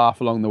a good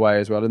laugh along the way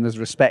as well. And there's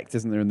respect,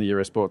 isn't there, in the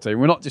Eurosport team?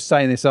 We're not just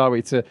saying this, are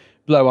we, to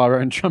blow our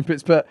own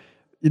trumpets? But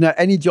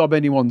any job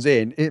anyone's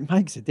in, it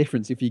makes a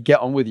difference if you get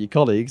on with your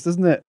colleagues,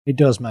 doesn't it? It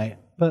does, mate.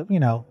 But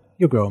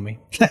you're growing me.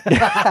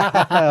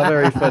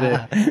 Very funny.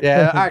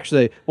 Yeah,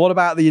 actually, what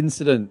about the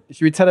incident?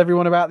 Should we tell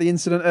everyone about the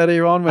incident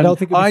earlier on? I don't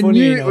think it'd be funny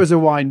knew enough. It was a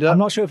wind-up. I'm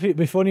not sure if it'd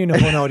be funny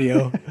enough on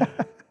audio.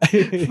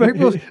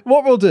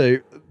 What we'll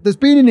do, there's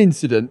been an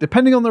incident.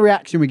 Depending on the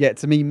reaction we get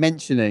to me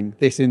mentioning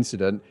this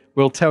incident,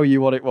 we'll tell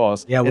you what it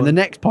was in the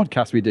next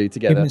podcast we do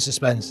together. Keep in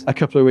suspense. A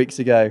couple of weeks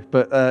ago.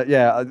 But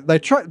they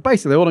tried.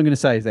 Basically, all I'm going to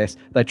say is this.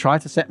 They tried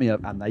to set me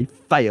up and they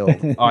failed.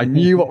 I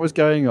knew what was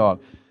going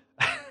on.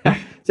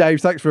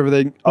 James, thanks for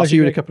everything. I'll see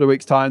you in a couple of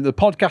weeks' time. The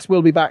podcast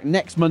will be back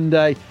next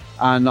Monday,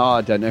 and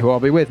I don't know who I'll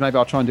be with. Maybe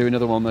I'll try and do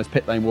another one of those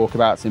pit lane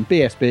walkabouts in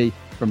BSB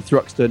from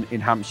Thruxton in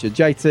Hampshire.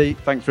 JT,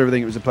 thanks for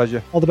everything. It was a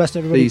pleasure. All the best,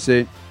 everybody. See you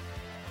soon.